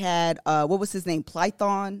when they had, what was his name?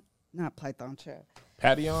 Python? not Python child.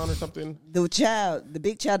 Patty-on or something? The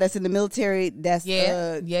big child that's in the military. That's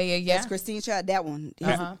Yeah. That's Christine's child. That one.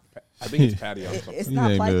 Uh-huh. I think it's Patty-on. It's She not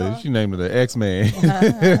named Python. she named it the X-Man.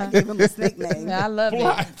 I gave him a snake name. I love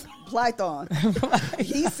it. Python.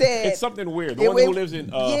 He said It's something weird. The one who lives in,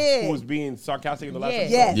 who was being sarcastic in the last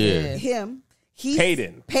Yeah. episode? Yeah. him. He's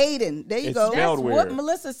Payton. There you It's go. spelled That's weird. what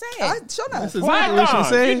Melissa said. Shut up. That's exactly what she Python,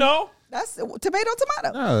 said. you know? That's tomato.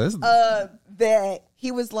 No, that's, That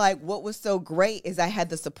he was like, what was so great is I had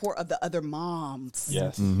the support of the other moms.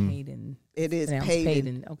 Yes. Payton. It is Pronounced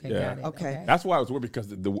Payton. Okay, Yeah. got it. Okay. That's why it was weird because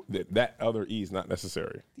that other E is not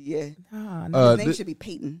necessary. Yeah. Oh, His name should be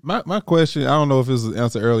Peyton. my question. I don't know if this was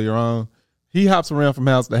answered earlier on. He hops around from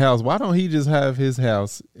house to house. Why don't he just have his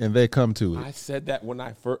house and they come to it? I said that when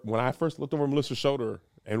I first looked over Melissa's shoulder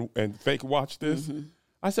and fake watched this.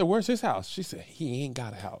 I said, "Where's his house?" She said, "He ain't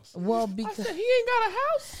got a house." well, I because said, "He ain't got a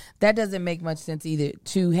house." that doesn't make much sense either.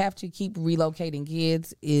 To have to keep relocating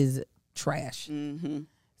kids is trash.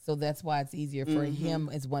 So that's why it's easier for him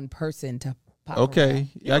as one person to pop around. Okay,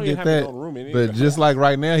 You I don't even get have his that. own room in But it. just like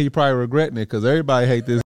right now, he probably regretting it because everybody hate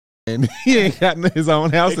this. And he ain't got his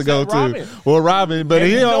own house to go Except Robin. to. Well, Robin, but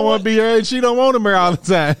And he you know don't want what? to be here, and she don't want him here all the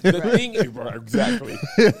time. The thing, exactly.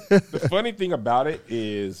 The funny thing about it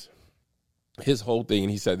is his whole thing,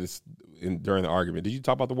 and he said this during the argument. Did you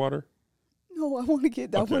talk about the water? No, I want to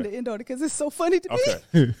Okay. end on it because it's so funny to me.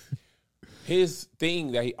 Okay. His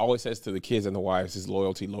thing that he always says to the kids and the wives is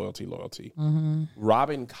loyalty, loyalty, loyalty.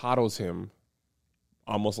 Robin coddles him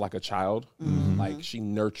almost like a child. Like she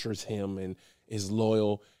nurtures him and is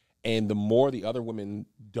loyal. And the more the other women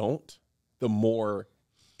don't, the more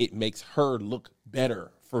it makes her look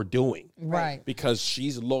better for doing. Right. Because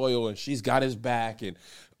she's loyal and she's got his back and,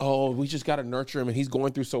 oh, we just got to nurture him and he's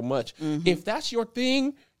going through so much. If that's your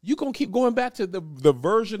thing, you're going to keep going back to the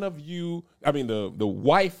version of you, the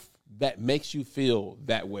wife that makes you feel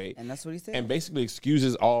that way. And that's what he said. And basically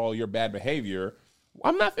excuses all your bad behavior.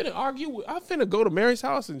 I'm not finna argue. I'm finna go to Mary's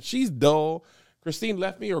house and she's dull. Christine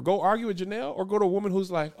left me, or go argue with Janelle, or go to a woman who's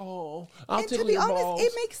like, oh, I'll And tickle to be your honest, balls.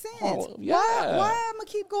 it makes sense. Oh, yeah. Why I'm gonna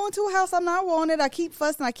keep going to a house I'm not wanted? I keep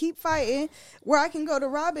fussing, I keep fighting. Where I can go to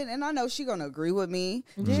Robin, and I know she's gonna agree with me.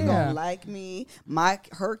 She Yeah. gonna like me.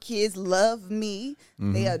 Her kids love me.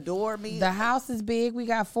 They adore me. The house is big. We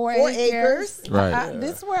got 4 4 acres. acres. Right.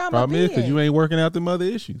 This is where I'm Problem is a because you ain't working out them other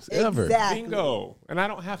issues ever. Exactly. Bingo. And I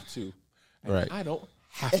don't have to. And Right. I don't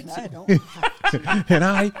have And to. I don't have And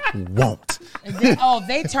I won't.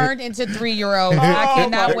 They turned into 3-year-olds. I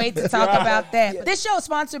cannot wait to talk about that. This show is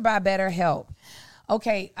sponsored by BetterHelp.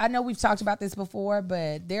 Okay, I know we've talked about this before,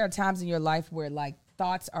 but there are times in your life where like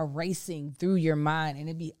thoughts are racing through your mind, and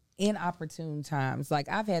it'd be inopportune times. Like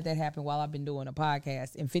I've had that happen while I've been doing a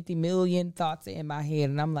podcast, and 50 million thoughts are in my head,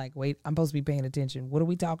 and I'm like, wait, I'm supposed to be paying attention. What are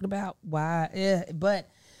we talking about? Why?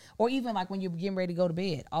 Or even like when you're getting ready to go to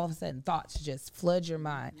bed, all of a sudden thoughts just flood your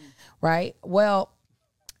mind, right? Well,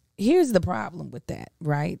 here's the problem with that,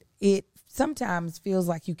 right? It sometimes feels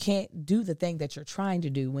like you can't do the thing that you're trying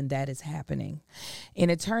to do when that is happening.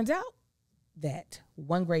 And it turns out that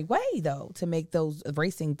one great way, though, to make those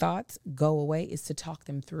racing thoughts go away is to talk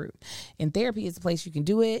them through. And therapy is a place you can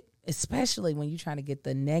do it, especially when you're trying to get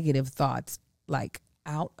the negative thoughts like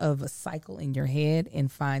out of a cycle in your head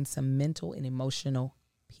and find some mental and emotional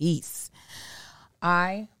peace.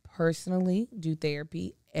 I personally do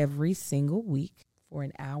therapy every single week for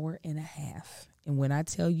an hour and a half. And when I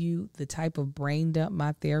tell you the type of brain dump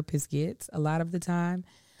my therapist gets a lot of the time,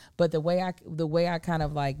 but the way I kind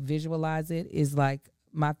of like visualize it is like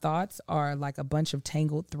my thoughts are like a bunch of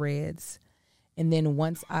tangled threads. And then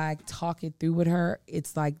once I talk it through with her,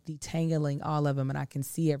 it's like detangling all of them and I can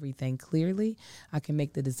see everything clearly. I can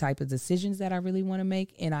make the type of decisions that I really want to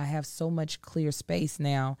make. And I have so much clear space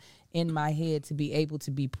now in my head to be able to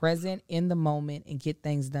be present in the moment and get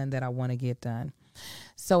things done that I want to get done.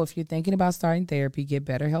 So if you're thinking about starting therapy, give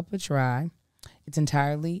BetterHelp a try. It's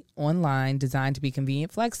entirely online, designed to be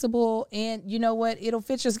convenient, flexible, and you know what? It'll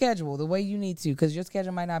fit your schedule the way you need to, because your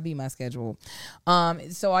schedule might not be my schedule.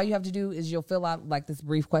 So all you have to do is you'll fill out like this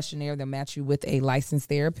brief questionnaire that match you with a licensed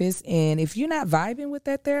therapist. And if you're not vibing with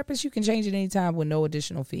that therapist, you can change it anytime with no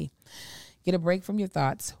additional fee. Get a break from your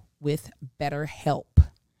thoughts with BetterHelp.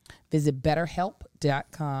 Visit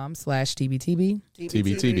betterhelp.com/TBTB.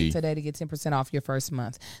 TBTB. Today to get 10% off your first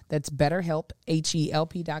month. That's BetterHelp,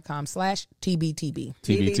 HELP.com/TBTB.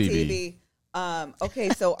 TBTB. Okay,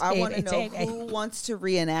 so I want to know Take- who wants to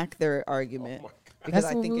reenact their argument because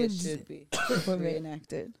That's I what think we it would- should be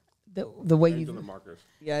reenacted. The way Angel you and Marcus.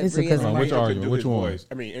 Yeah, This is because- Hold on, which Angel could argument? do Which his one? voice.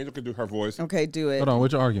 I mean, Angel could do her voice. Okay, do it. Hold on,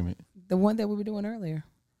 which argument? the one that we were doing earlier.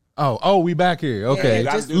 Oh, we back here. Okay.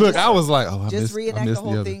 Yeah, just- Look, I was like, I Just missed, reenact I missed the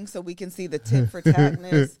whole other. thing so we can see the tit for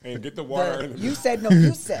tatness. And get the water. in the- You said no.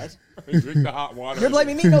 You said drink the hot water. you're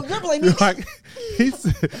blaming me. No, you're blaming me. Like he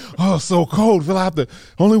said, "Oh, it's so cold. Feel like the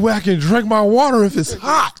only way I can drink my water if it's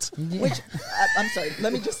hot." Which I'm sorry.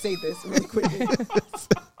 Let me just say this really quickly.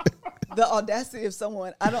 The audacity of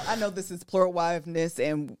someone. I know this is plural wiveness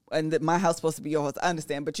and that my house is supposed to be your house. I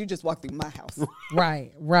understand, but you just walked through my house.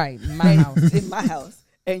 Right. My house. In my house.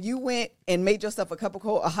 And you went and made yourself a cup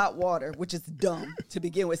of hot water, which is dumb to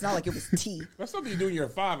begin with. It's not like it was tea. That's something you do in your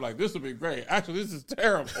 5. Like, this would be great. Actually, this is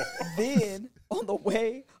terrible. Then on the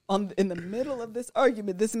way, in the middle of this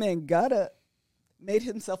argument, this man got up, made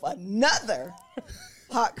himself another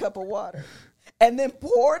hot cup of water, and then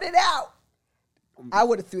poured it out. I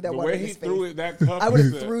would have threw that The water way in he his face. threw it, that cup. I would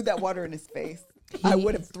have is threw that water in his face. I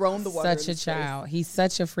would have thrown the water in Such his a child. He's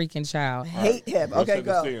such a freaking child. face. Hate him. Let's Okay, set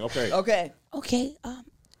the go. scene. Okay. Okay. Okay,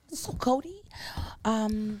 so Cody,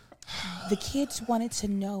 the kids wanted to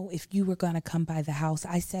know if you were gonna come by the house.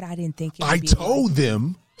 I said I didn't think it would I be told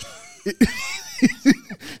them.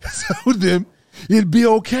 Told them it'd be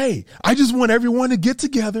okay. I just want everyone to get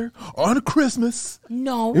together on Christmas.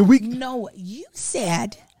 No, And we- no, you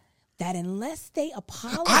said that unless they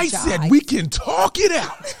apologize. I said we can talk it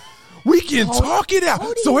out. We can talk it out.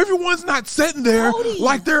 Cody. So everyone's not sitting there Cody.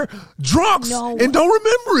 like they're drunks No. and don't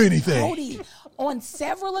remember anything. Cody, on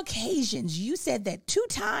several occasions, you said that 2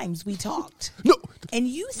 times we talked. No, And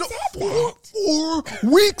you no, said four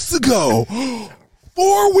weeks ago.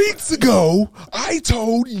 4 weeks ago, I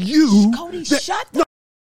told you. Cody, that, shut the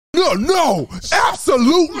No,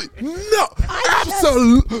 absolutely no,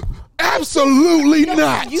 absolutely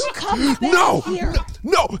not. you come back no, here.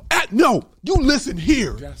 no. You listen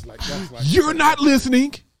here. Gaslight. You're not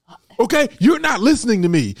listening. Okay, you're not listening to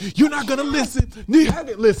me. You're not gonna listen. You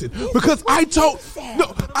haven't listened because I told.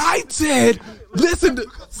 No, I said, listen to.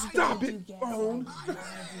 Stop it.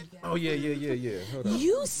 Oh yeah. Hold on.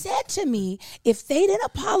 You said to me, if they didn't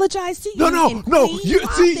apologize to you, No. and clean You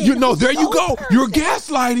see, Robin, you know, there you so go. person, You're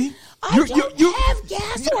gaslighting. I don't have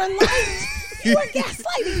gas or light. You are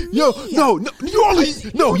gaslighting me.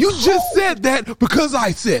 You just said that because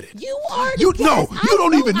I said it. You are. You the no, gas. you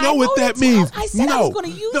don't even know what that means. I said no, I was going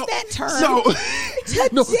to use no, that term. So,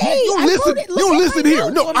 Today, you I listen. wrote it. Look You at listen my here.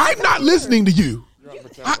 notes No, on my I'm not computer. listening to you.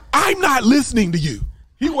 I'm not listening to you.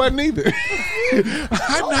 He wasn't either.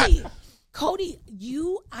 I'm not. Cody,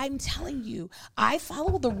 I'm telling you, I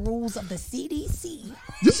follow the rules of the CDC.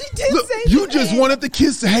 She did Look, say you that. just wanted the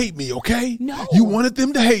kids to hate me, okay? No. You wanted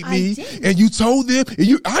them to hate I me, didn't. and you told them,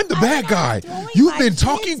 I'm the bad guy. Throwing You've my been kids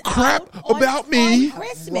talking crap out on- about me. on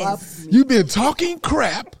Christmas. You've been talking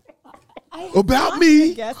crap I have about not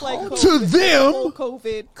me Gaslight to COVID. them.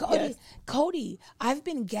 COVID. Cody, Yes. Cody, I've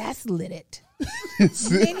been gaslit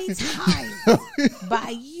many times by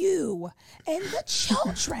you and the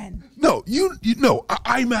children. No, you know,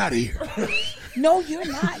 I'm out of here. No, you're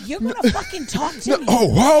not. You're gonna fucking talk to me.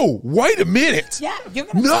 Oh, wait a minute. Yeah, you're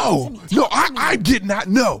gonna talk to me. Talk to me. I did not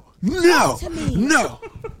know. No, to me. no.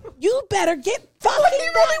 You better get fucking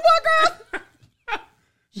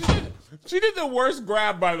She did the worst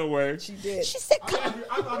grab, by the way. She did. She said, I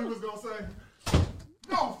thought he was gonna say,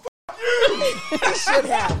 no, He should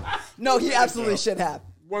have. No, he absolutely should have.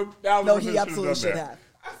 1,000% No, he should've absolutely done should that. have.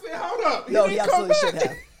 I said, hold up. No, he didn't come absolutely should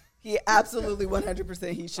back. have. He absolutely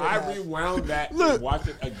 100% he should I have. rewound that Look. and watched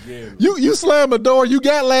it again. You slam a door, you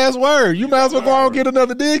got last word. You might as well go on and get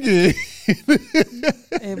another dig in.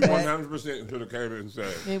 It was, 100% should have came in and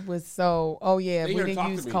said, it was so. Oh yeah, They we here talk didn't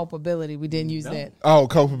to use me. culpability. We didn't use that. Oh,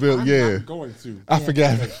 culpability, I'm yeah. not going to. I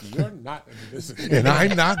forgot. You're not listening. And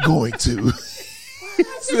I'm not going to.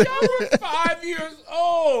 Y'all were 5 years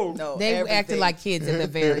old. No, They everything. acted like kids at the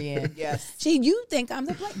very end. Yes, see, you think I'm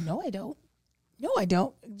the black? No, I don't. No, I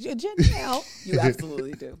don't. Janelle, you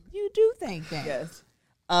absolutely do. you do think that. Yes.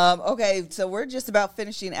 Okay, so we're just about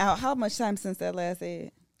finishing out. How much time since that last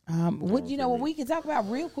ad? What you know? What we can talk about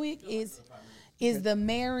real quick is the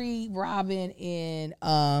Mary, Robin, and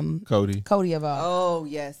Cody. of all. Oh,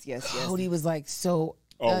 yes. Cody was like so.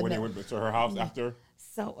 Oh, when they went to her house after?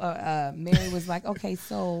 So Mary was like, okay,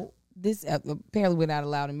 so this apparently we're not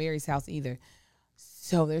allowed in Mary's house either.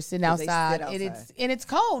 So they're sitting 'Cause they outside, sit and it's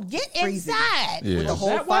cold. Get Freezing. inside. Yeah. With the whole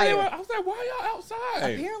That why they fire. were, I was like, why y'all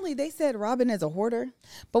outside? Apparently, they said Robin is a hoarder.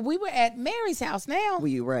 But we were at Mary's house now. Were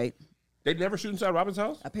you right? They never shoot inside Robin's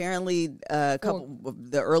house? Apparently, a couple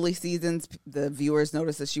of the early seasons, the viewers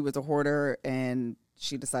noticed that she was a hoarder, and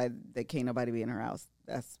she decided that can't nobody be in her house.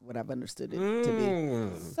 That's what I've understood it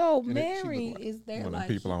to be. So Mary is there One of like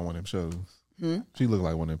them people on one of them shows. She looked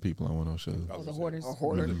like one of them people on one of those shows. Oh, the hoarders. A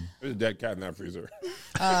hoarder. There's a dead cat in that freezer.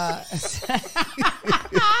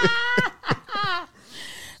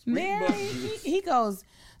 Mary, he goes,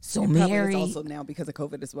 so Probably Mary, is also now because of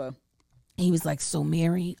COVID as well. He was like, so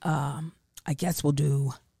Mary, I guess we'll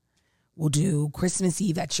do Christmas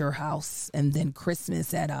Eve at your house and then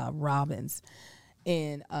Christmas at Robin's.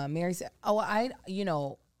 And Mary said, oh, I'm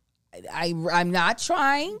not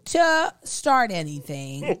trying to start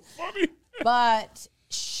anything, but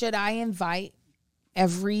should I invite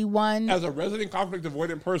everyone? As a resident conflict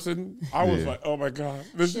avoidant person, I was like, oh my God,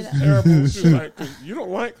 this is terrible. She's like, 'cause you don't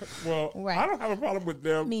like, well, Right. I don't have a problem with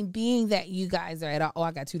them. I mean, being that you guys are at all,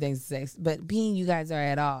 I got two things to say, but being you guys are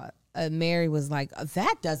at all, Mary was like,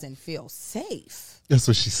 that doesn't feel safe. That's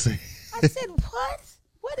what she said. I said, what?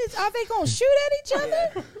 What is, are they going to shoot at each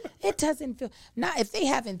other? It doesn't feel, not if they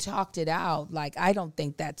haven't talked it out, like, I don't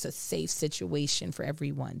think that's a safe situation for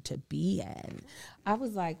everyone to be in. I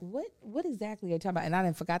was like, what exactly are you talking about? And I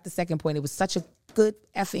didn't forgot the second point. It was such a good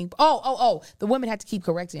effing, the women had to keep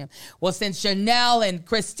correcting him. Well, since Janelle and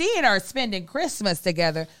Christine are spending Christmas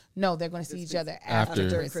together, no, they're going to see each other after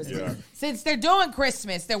Christmas. Yeah. Since they're doing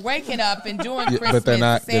Christmas, they're waking up and doing Christmas. But they're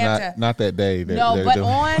not. Santa. They're not that day. They're But doing.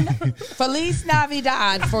 on Feliz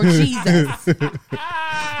Navidad for Jesus.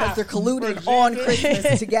 Because they're colluding on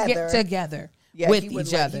Christmas together. Get together Yeah, with he wouldn't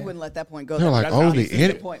each let- other. He wouldn't let that point go. They're there. like, That's oh, how the he sees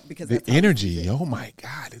the point, because the that's how he energy. sees it. Oh my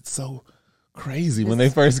God, it's so crazy when they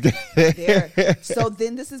first get there. There. So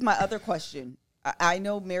then this is my other question. I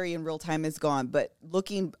know Mary in real time is gone, but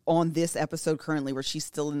looking on this episode currently where she's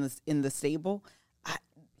still in the stable,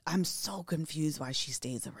 I'm so confused why she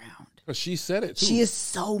stays around. But she said it too. She is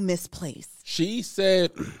so misplaced. She said,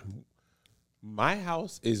 my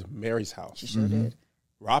house is Mary's house. She sure did.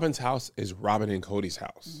 Robin's house is Robin and Cody's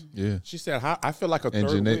house. Yeah. She said, I feel like a And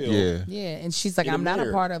third Jeanette, wheel. yeah, Yeah, and she's like, In a I'm not a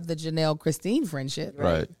mirror. part of the Janelle Christine friendship.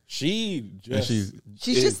 right. She And just she's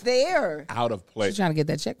She's is just there. out of place. She's trying to get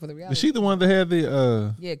that check for the reality. is she the one that had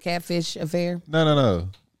the Yeah, catfish affair. no.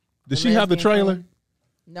 Did she have the lesbian trailer? thing?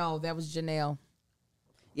 No, that was Janelle.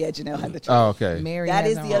 Yeah, Janelle had the Oh, okay. Mary. That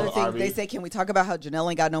has is her the other own. thing. RV. They say, can we talk about how Janelle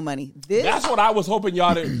ain't got no money? This That's what I was hoping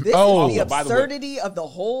y'all to. this Oh. is the By the way, absurdity of the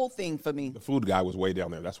whole thing for me. the food guy was way down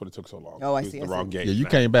there. That's what it took so long. Oh, I He was see, The I wrong see. gate. Yeah, you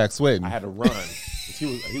Man, came back sweating. I had to run.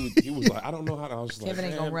 He was like, I don't know how to. I was just Kevin like,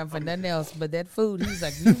 ain't gonna man, run for nothing else but that food. He's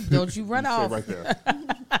like, don't you run Stay off. right there.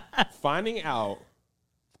 Finding out,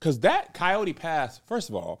 because that Coyote Pass, first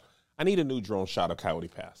of all, I need a new drone shot of Coyote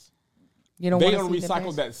Pass. You don't They want don't to see the recycle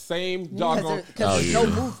face? that same doggone. Because there's no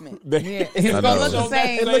movement. Yeah, it's I gonna know. look the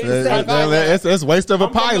same. It looks the same. It's waste of a I'm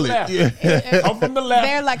from the pilot. left. Yeah. I'm from the left.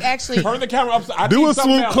 They're like actually. Turn the camera upside. I Do need a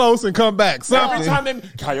something swoop else. close and come back. Every Something. time they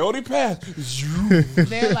Coyote Pass,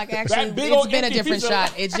 They're like actually. That big It's old been a empty different piece of-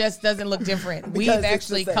 shot. It just doesn't look different. We've Because it's the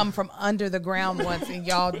actually same. come from under the ground once, and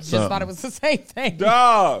y'all just Something. thought it was the same thing.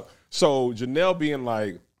 dog. So Janelle being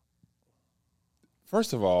like,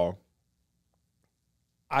 first of all,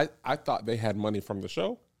 I thought they had money from the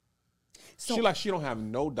show. So- She don't have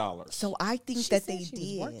no dollars. So I think She that said they she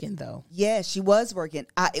did. was working though. Yeah, she was working.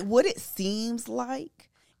 What it seems like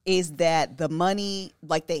is that the money,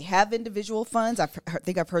 like they have individual funds. I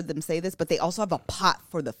think I've heard them say this, but they also have a pot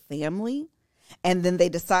for the family, and then they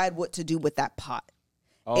decide what to do with that pot.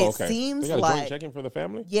 Oh, It seems they got a joint like- checking for the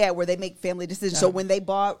family. Yeah, where they make family decisions. So when they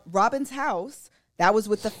bought Robin's house, that was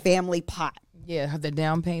with the family pot, Yeah, the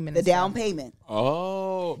down payment. the and down stuff. payment.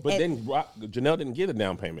 Oh, but And- then Janelle didn't get a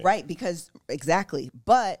down payment. Right, because exactly.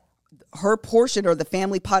 But her portion or the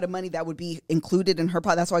family pot of money that would be included in her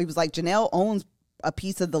pot. That's why he was like, Janelle owns a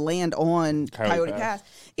piece of the land on Coyote Coyote Pass. Pass,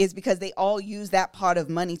 is because they all use that pot of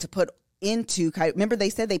money to put into Coyote. Remember,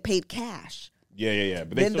 they said they paid cash. Yeah.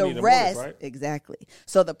 But they Then still the need rest, mortgage, right? exactly.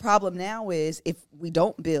 So the problem now is if we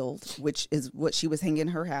don't build, which is what she was hanging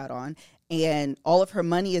her hat on, and all of her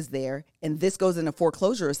money is there, and this goes into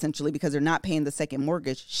foreclosure essentially because they're not paying the second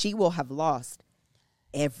mortgage, she will have lost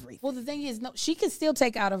everything. Well, the thing is, no, she could still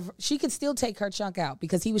take her chunk out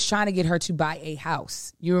because he was trying to get her to buy a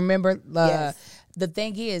house. You remember? Yes. The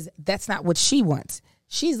thing is, that's not what she wants.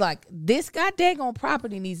 She's like, this goddamn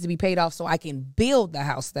property needs to be paid off so I can build the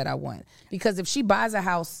house that I want. Because if she buys a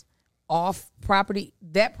house off property,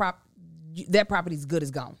 that property's good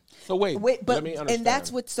as gone. So wait, Wait, but let me understand. and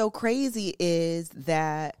that's what's so crazy is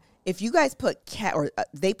that if you guys put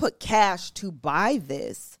they put cash to buy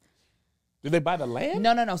this. Did they buy the land?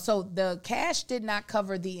 No. So the cash did not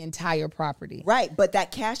cover the entire property. Right, but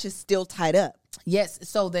that cash is still tied up. Yes.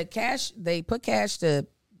 So the cash, they put cash to,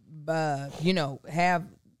 have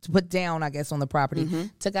to put down, I guess, on the property,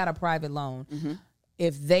 took out a private loan.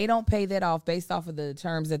 If they don't pay that off based off of the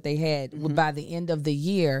terms that they had, by the end of the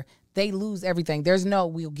year, they lose everything. There's no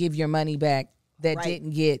we'll give your money back that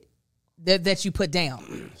didn't get that you put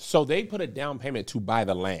down. So they put a down payment to buy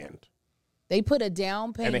the land. They put a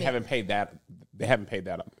down payment. And they haven't paid that. They haven't paid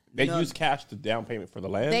that up. They use cash to down payment for the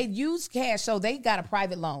land? They used cash, so they got a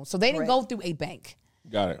private loan. So they didn't go through a bank.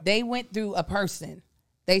 Got it. They went through a person.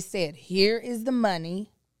 They said, here is the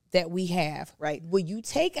money that we have. Right. Will you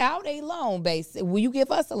take out a loan will you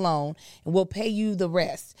give us a loan and we'll pay you the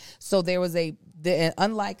rest? So there was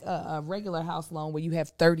unlike a regular house loan where you have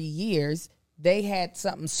 30 years, they had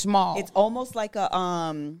something small. It's almost like a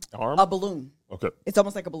balloon. Okay. It's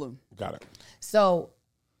almost like a balloon. Got it. So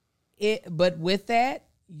but with that,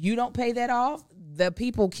 you don't pay that off, the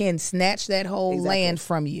people can snatch that whole land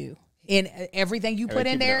from you. And everything you put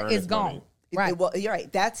in there is gone. Money. Right. Well, you're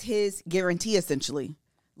right. That's his guarantee, essentially.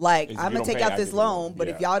 Like, I'm going to take out this loan, but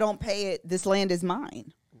if y'all don't pay it, this land is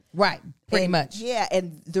mine. Right. Pretty much. Yeah.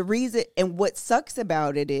 And the reason, and what sucks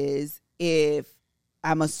about it is if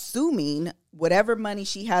I'm assuming whatever money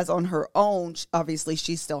she has on her own, obviously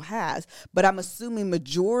she still has, but I'm assuming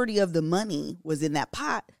majority of the money was in that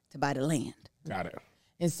pot to buy the land. Got it.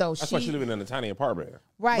 And so That's why she's living in a tiny apartment.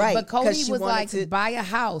 Right. But 'cause Cody she was wanted like, to buy a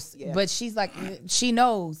house. Yeah. But she's like, she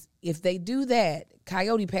knows if they do that,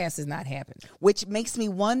 Coyote Pass is not happening. Which makes me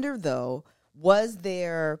wonder, though, was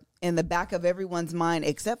there in the back of everyone's mind,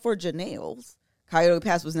 except for Janelle's, Coyote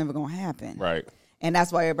Pass was never going to happen. Right. And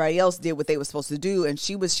that's why everybody else did what they were supposed to do. And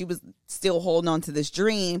she was still holding on to this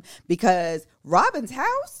dream because Robin's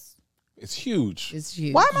house, It's huge. It's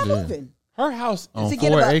huge. why am I moving? Her house On To get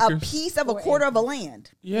 4 a acres. piece of a quarter of a land.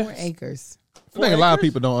 4 acres. I think a lot of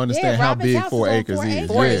people don't understand how Robin's big house 4 is on acres 4 is. acres.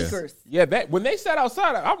 4 Yeah. acres. Yeah, that when they sat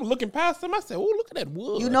outside, I was looking past them. I said, "Oh, look at that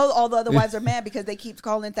wood." You know, all the other wives are mad because they keep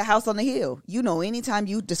calling it the house on the hill. You know, anytime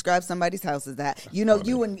you describe somebody's house as that, you know,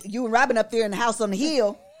 you and Robin up there in the house on the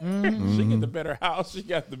hill. She get the better house. She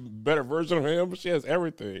got the better version of him. She has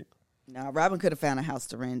everything. No, Robin could have found a house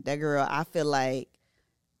to rent. That girl, I feel like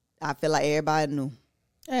everybody knew.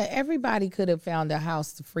 Everybody could have found a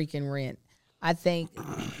house to freaking rent. I think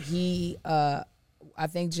I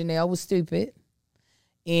think Janelle was stupid.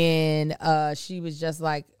 And she was just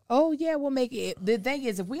like, oh, yeah, we'll make it. The thing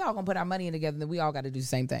is, if we all going to put our money in together, then we all got to do the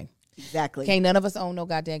same thing. Exactly. Can't none of us own no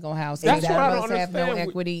goddamn house. That's None what I of don't us have no understand.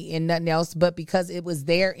 equity in nothing else. But because it was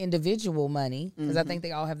their individual money, because I think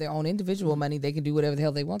they all have their own individual money, they can do whatever the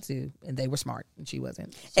hell they want to. And they were smart, and she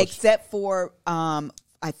wasn't. Except for,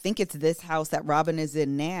 I think it's this house that Robin is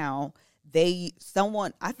in now.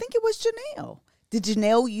 I think it was Janelle. Did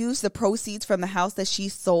Janelle use the proceeds from the house that she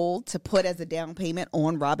sold to put as a down payment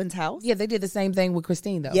on Robin's house? Yeah, they did the same thing with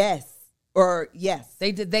Christine, though. Yes. Or yes.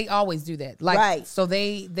 They did. They always do that. Like, Right. So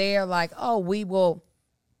they're like, oh, we will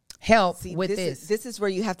help See, with this. This is where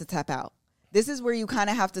you have to tap out. This is where you kind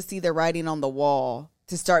of have to see the writing on the wall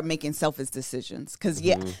to start making selfish decisions. Because,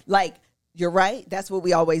 like, you're right. That's what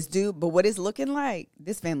we always do. But what it's looking like,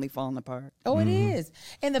 this family falling apart. Oh, it is.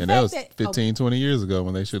 And the And that fact was that 15, 20 years ago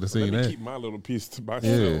when they should have Let seen me that. keep my little piece to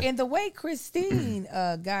myself. and the way Christine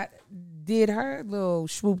did her little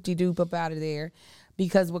swoop-de-doop up out of there,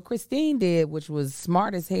 because what Christine did, which was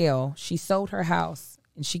smart as hell, she sold her house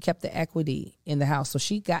and she kept the equity in the house. So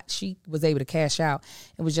she was able to cash out.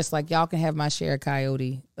 It was just like, y'all can have my share of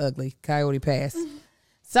Coyote Pass.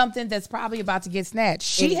 Something that's probably about to get snatched.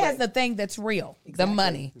 She has the thing that's real, the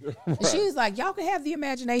money. And she was like, y'all can have the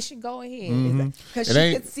imagination, go ahead. Because It she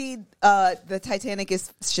ain't- could see the Titanic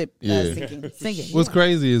ship Yeah. sinking. Singing. What's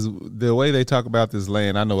crazy is the way they talk about this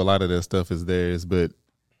land. I know a lot of that stuff is theirs, but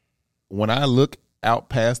when I look out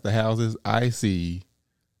past the houses, I see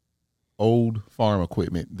old farm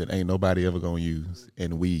equipment that ain't nobody ever gonna use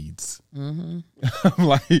and weeds. I'm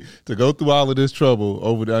like, to go through all of this trouble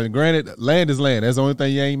over there. And granted, land is land. That's the only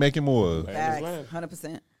thing you ain't making more of. Facts,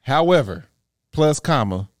 100%. However, plus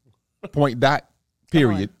comma, point dot,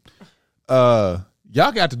 period.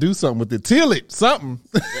 Y'all got to do something with it. Till it, something.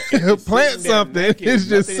 Plant sitting there something. naked. It's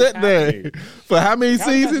just Nothing is sitting there. happening. For how many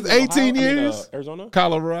seasons? Ohio? 18 years? Arizona?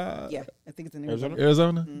 Colorado? Yeah, I think it's in Arizona?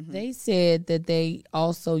 Arizona? They said that they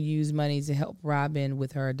also use money to help Robin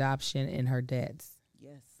with her adoption and her debts.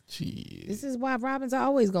 Yes. Shit. This is why Robin's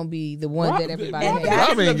always going to be the one that everybody and hates. that-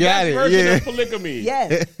 Robin the got best it, version yeah. of polygamy.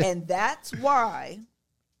 Yes. And that's why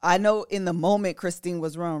I know in the moment Christine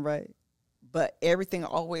was wrong, right? But everything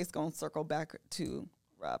always going to circle back to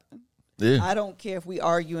Robin. Yeah. I don't care if we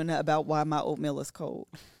arguing about why my oatmeal is cold.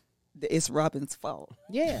 It's Robin's fault.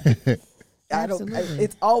 Yeah. Absolutely.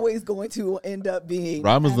 It's always going to end up being.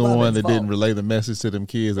 Robin's the one Robin's that fault. didn't relay the message to them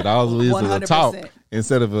kids. It always is a talk 100%.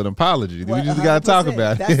 instead of an apology. We just got to talk 100%.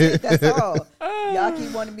 about That's it. it. That's all. Y'all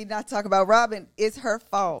keep wanting me not to talk about Robin. It's her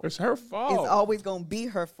fault. It's her fault. It's always going to be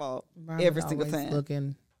her fault Robin every single always time.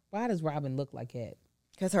 Looking. Why does Robin look like that?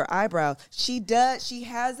 Because her eyebrows. She does. She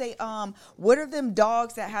has a what are them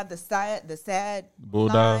dogs that have the sad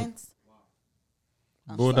Bulldog. lines?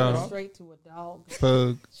 Bulldog, Straight to a dog.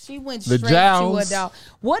 pug. She went The straight jowls. to a dog.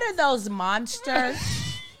 What are those monsters?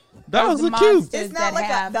 Dogs Those are cute. monsters It's not that like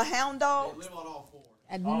have, the hound dog.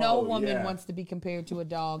 and no woman yeah. wants to be compared to a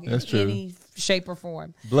dog That's in true. any shape or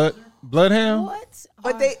form. Bloodhound. What?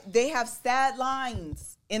 But they have sad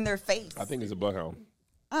lines in their face. I think it's a bloodhound.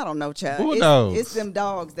 I don't know, Chad. Bulldogs. It's them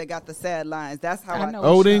dogs that got the sad lines. That's how I I know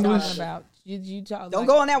Old what you're English? talking about. You talk, Don't like-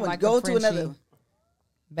 go on that one. like Go a to another.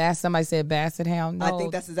 Frenchie. Somebody said basset hound. No, I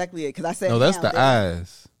think that's exactly it. Because I said No, that's hound, the didn't I?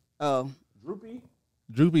 eyes. Oh.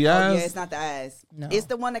 Droopy Oh, eyes. yeah, it's not the eyes. No. It's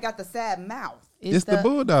the one that got the sad mouth. It's the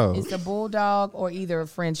bulldog. It's the bulldog or either a It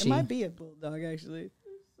Frenchie. might be a bulldog, actually.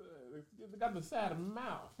 They got the sad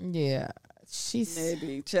mouth. Yeah, she's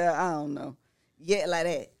Maybe. Chad, I don't know. Yeah, like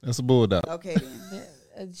that. That's a bulldog. Okay,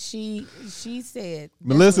 then. she said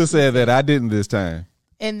Melissa said that I didn't this time.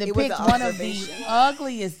 and the It was picked an one of the observation.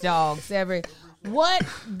 ugliest dogs ever. What?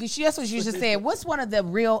 That's what you just said. What's one of the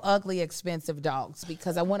real ugly, expensive dogs?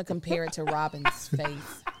 Because I want to compare it to Robin's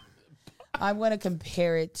face. I want to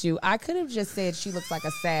compare it to. I could have just said she looks like a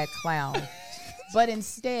sad clown, but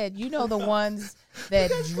instead, you know the ones that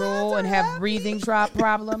drool and have breathing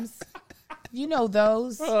problems. You know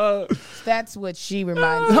those. That's what she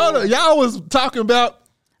reminds me. Hold of. on, y'all was talking about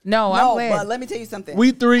No, I'm No, glad. but let me tell you something.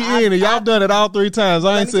 we three in, and y'all done it all 3 times.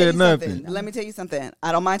 I Let ain't me tell said you nothing. something. Let me tell you something.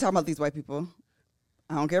 I don't mind talking about these white people.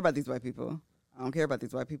 I don't care about these white people. I don't care about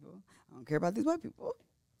these white people. I don't care about these white people.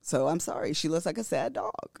 So I'm sorry. She looks like a sad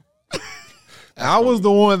dog. I was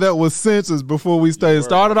the one that was censored before we started.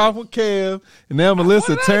 Started off with Kev, and then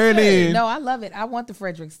Melissa turned in. No, I love it. I want the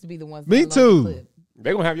Fredericks to be the ones. Me that love too. the clip.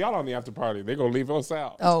 They gonna have y'all on the after party. They gonna leave us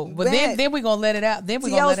out. Oh, but Bet. then we're gonna let it out. Then we're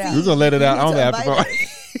gonna let it TLC. We're out. gonna let it out You on need the to after invite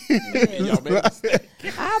party. Y'all made a mistake.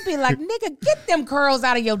 I'll be like, nigga, get them curls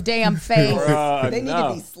out of your damn face. They need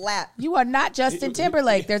to be slapped. You are not Justin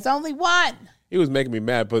Timberlake. There's only one. He was making me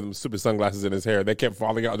mad putting them stupid sunglasses in his hair. They kept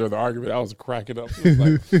falling out during the argument. I was cracking up. It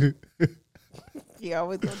was like, You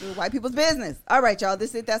always gonna do white people's business. All right, y'all.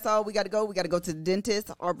 This is that's all. We gotta go. We gotta go to the dentist.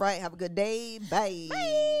 All right. Have a good day. Bye.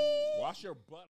 wash your butt.